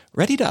Iconic.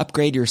 Ready to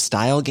upgrade your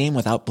style game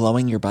without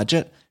blowing your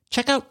budget?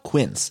 Check out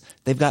Quince.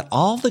 They've got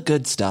all the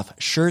good stuff,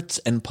 shirts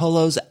and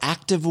polos,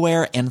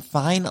 activewear, and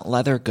fine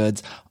leather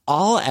goods,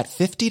 all at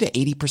 50 to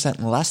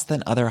 80% less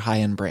than other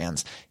high-end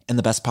brands. And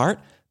the best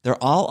part?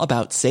 They're all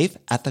about safe,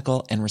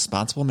 ethical, and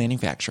responsible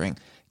manufacturing.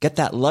 Get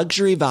that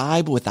luxury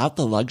vibe without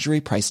the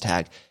luxury price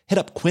tag. Hit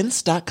up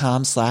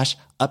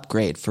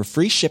quince.com/upgrade for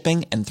free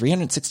shipping and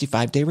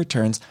 365-day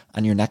returns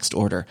on your next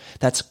order.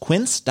 That's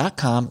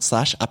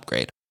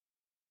quince.com/upgrade.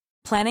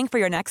 Planning for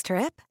your next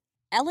trip?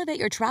 Elevate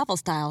your travel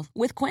style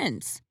with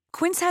Quince.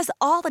 Quince has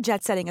all the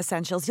jet-setting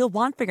essentials you'll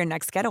want for your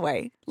next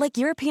getaway, like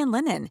European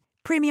linen,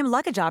 premium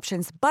luggage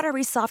options,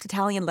 buttery soft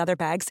Italian leather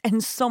bags,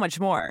 and so much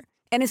more.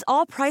 And is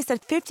all priced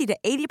at 50 to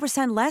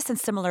 80% less than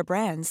similar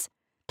brands.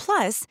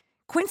 Plus,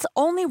 Quince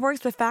only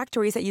works with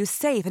factories that use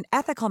safe and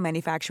ethical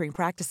manufacturing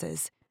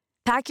practices.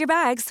 Pack your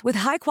bags with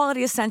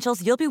high-quality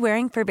essentials you'll be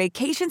wearing for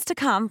vacations to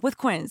come with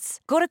Quince.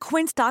 Go to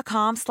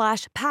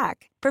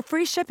quince.com/pack for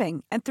free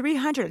shipping and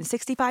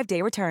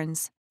 365-day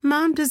returns.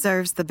 Mom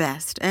deserves the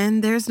best,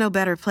 and there's no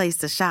better place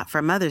to shop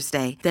for Mother's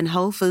Day than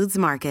Whole Foods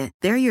Market.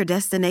 They're your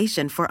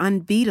destination for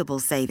unbeatable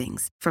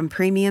savings, from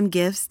premium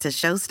gifts to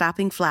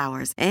show-stopping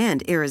flowers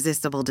and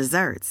irresistible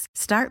desserts.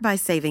 Start by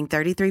saving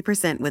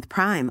 33% with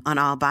Prime on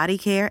all body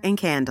care and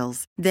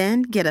candles.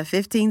 Then get a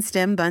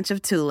 15-stem bunch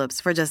of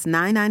tulips for just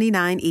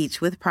 $9.99 each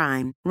with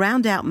Prime.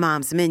 Round out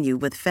Mom's menu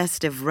with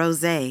festive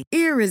rosé,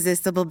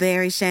 irresistible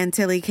berry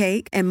chantilly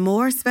cake, and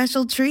more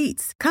special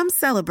treats. Come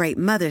celebrate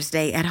Mother's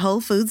Day at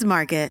Whole Foods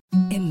Market.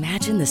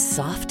 Imagine the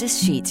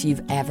softest sheets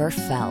you've ever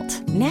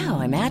felt.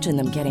 Now imagine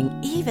them getting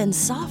even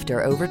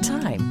softer over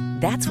time.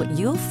 That's what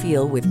you'll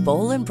feel with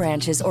Boll &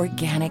 Branch's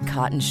organic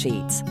cotton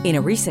sheets. In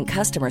a recent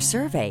customer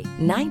survey,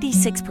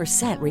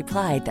 96%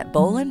 replied that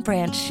Boll &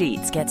 Branch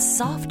sheets get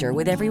softer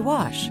with every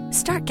wash.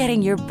 Start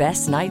getting your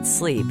best night's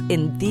sleep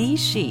in these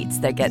sheets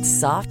that get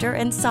softer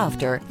and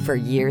softer for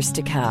years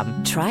to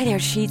come. Try their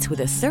sheets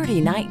with a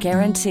 30-night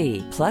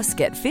guarantee. Plus,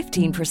 get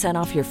 15%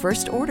 off your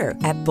first order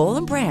at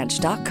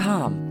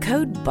bollandbranch.com.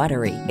 Code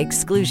BUTTERY.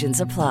 Exclusions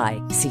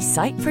apply. See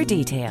site for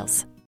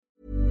details.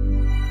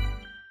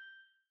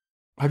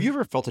 Have you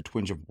ever felt a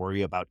twinge of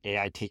worry about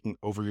AI taking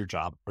over your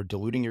job or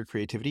diluting your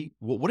creativity?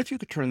 Well, what if you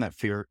could turn that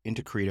fear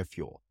into creative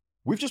fuel?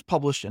 We've just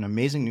published an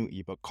amazing new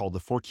ebook called The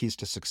 4 Keys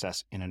to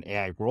Success in an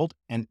AI World,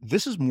 and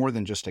this is more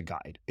than just a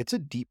guide. It's a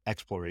deep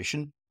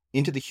exploration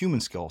into the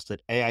human skills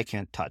that AI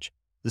can't touch,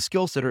 the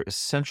skills that are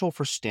essential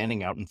for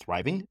standing out and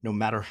thriving, no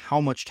matter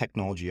how much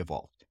technology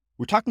evolves.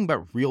 We're talking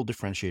about real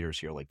differentiators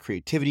here, like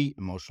creativity,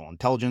 emotional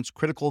intelligence,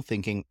 critical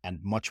thinking,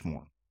 and much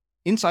more.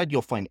 Inside,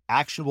 you'll find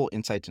actionable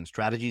insights and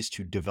strategies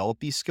to develop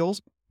these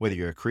skills, whether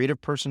you're a creative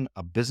person,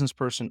 a business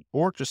person,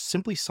 or just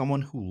simply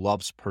someone who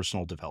loves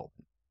personal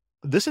development.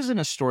 This isn't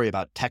a story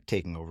about tech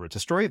taking over. It's a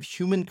story of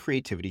human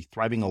creativity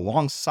thriving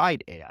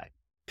alongside AI.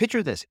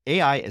 Picture this,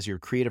 AI as your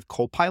creative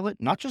co-pilot,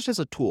 not just as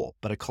a tool,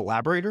 but a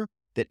collaborator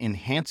that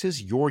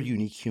enhances your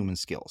unique human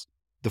skills.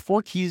 The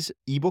 4 Keys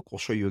ebook will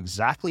show you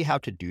exactly how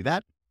to do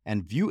that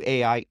and view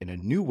AI in a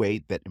new way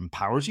that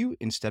empowers you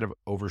instead of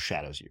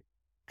overshadows you.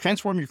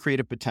 Transform your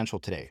creative potential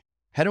today.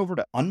 Head over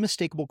to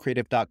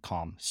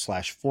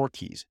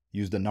unmistakablecreative.com/4keys.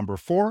 Use the number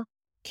 4,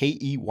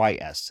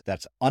 KEYS.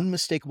 That's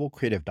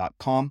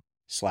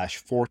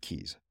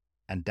unmistakablecreative.com/4keys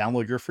and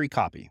download your free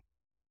copy.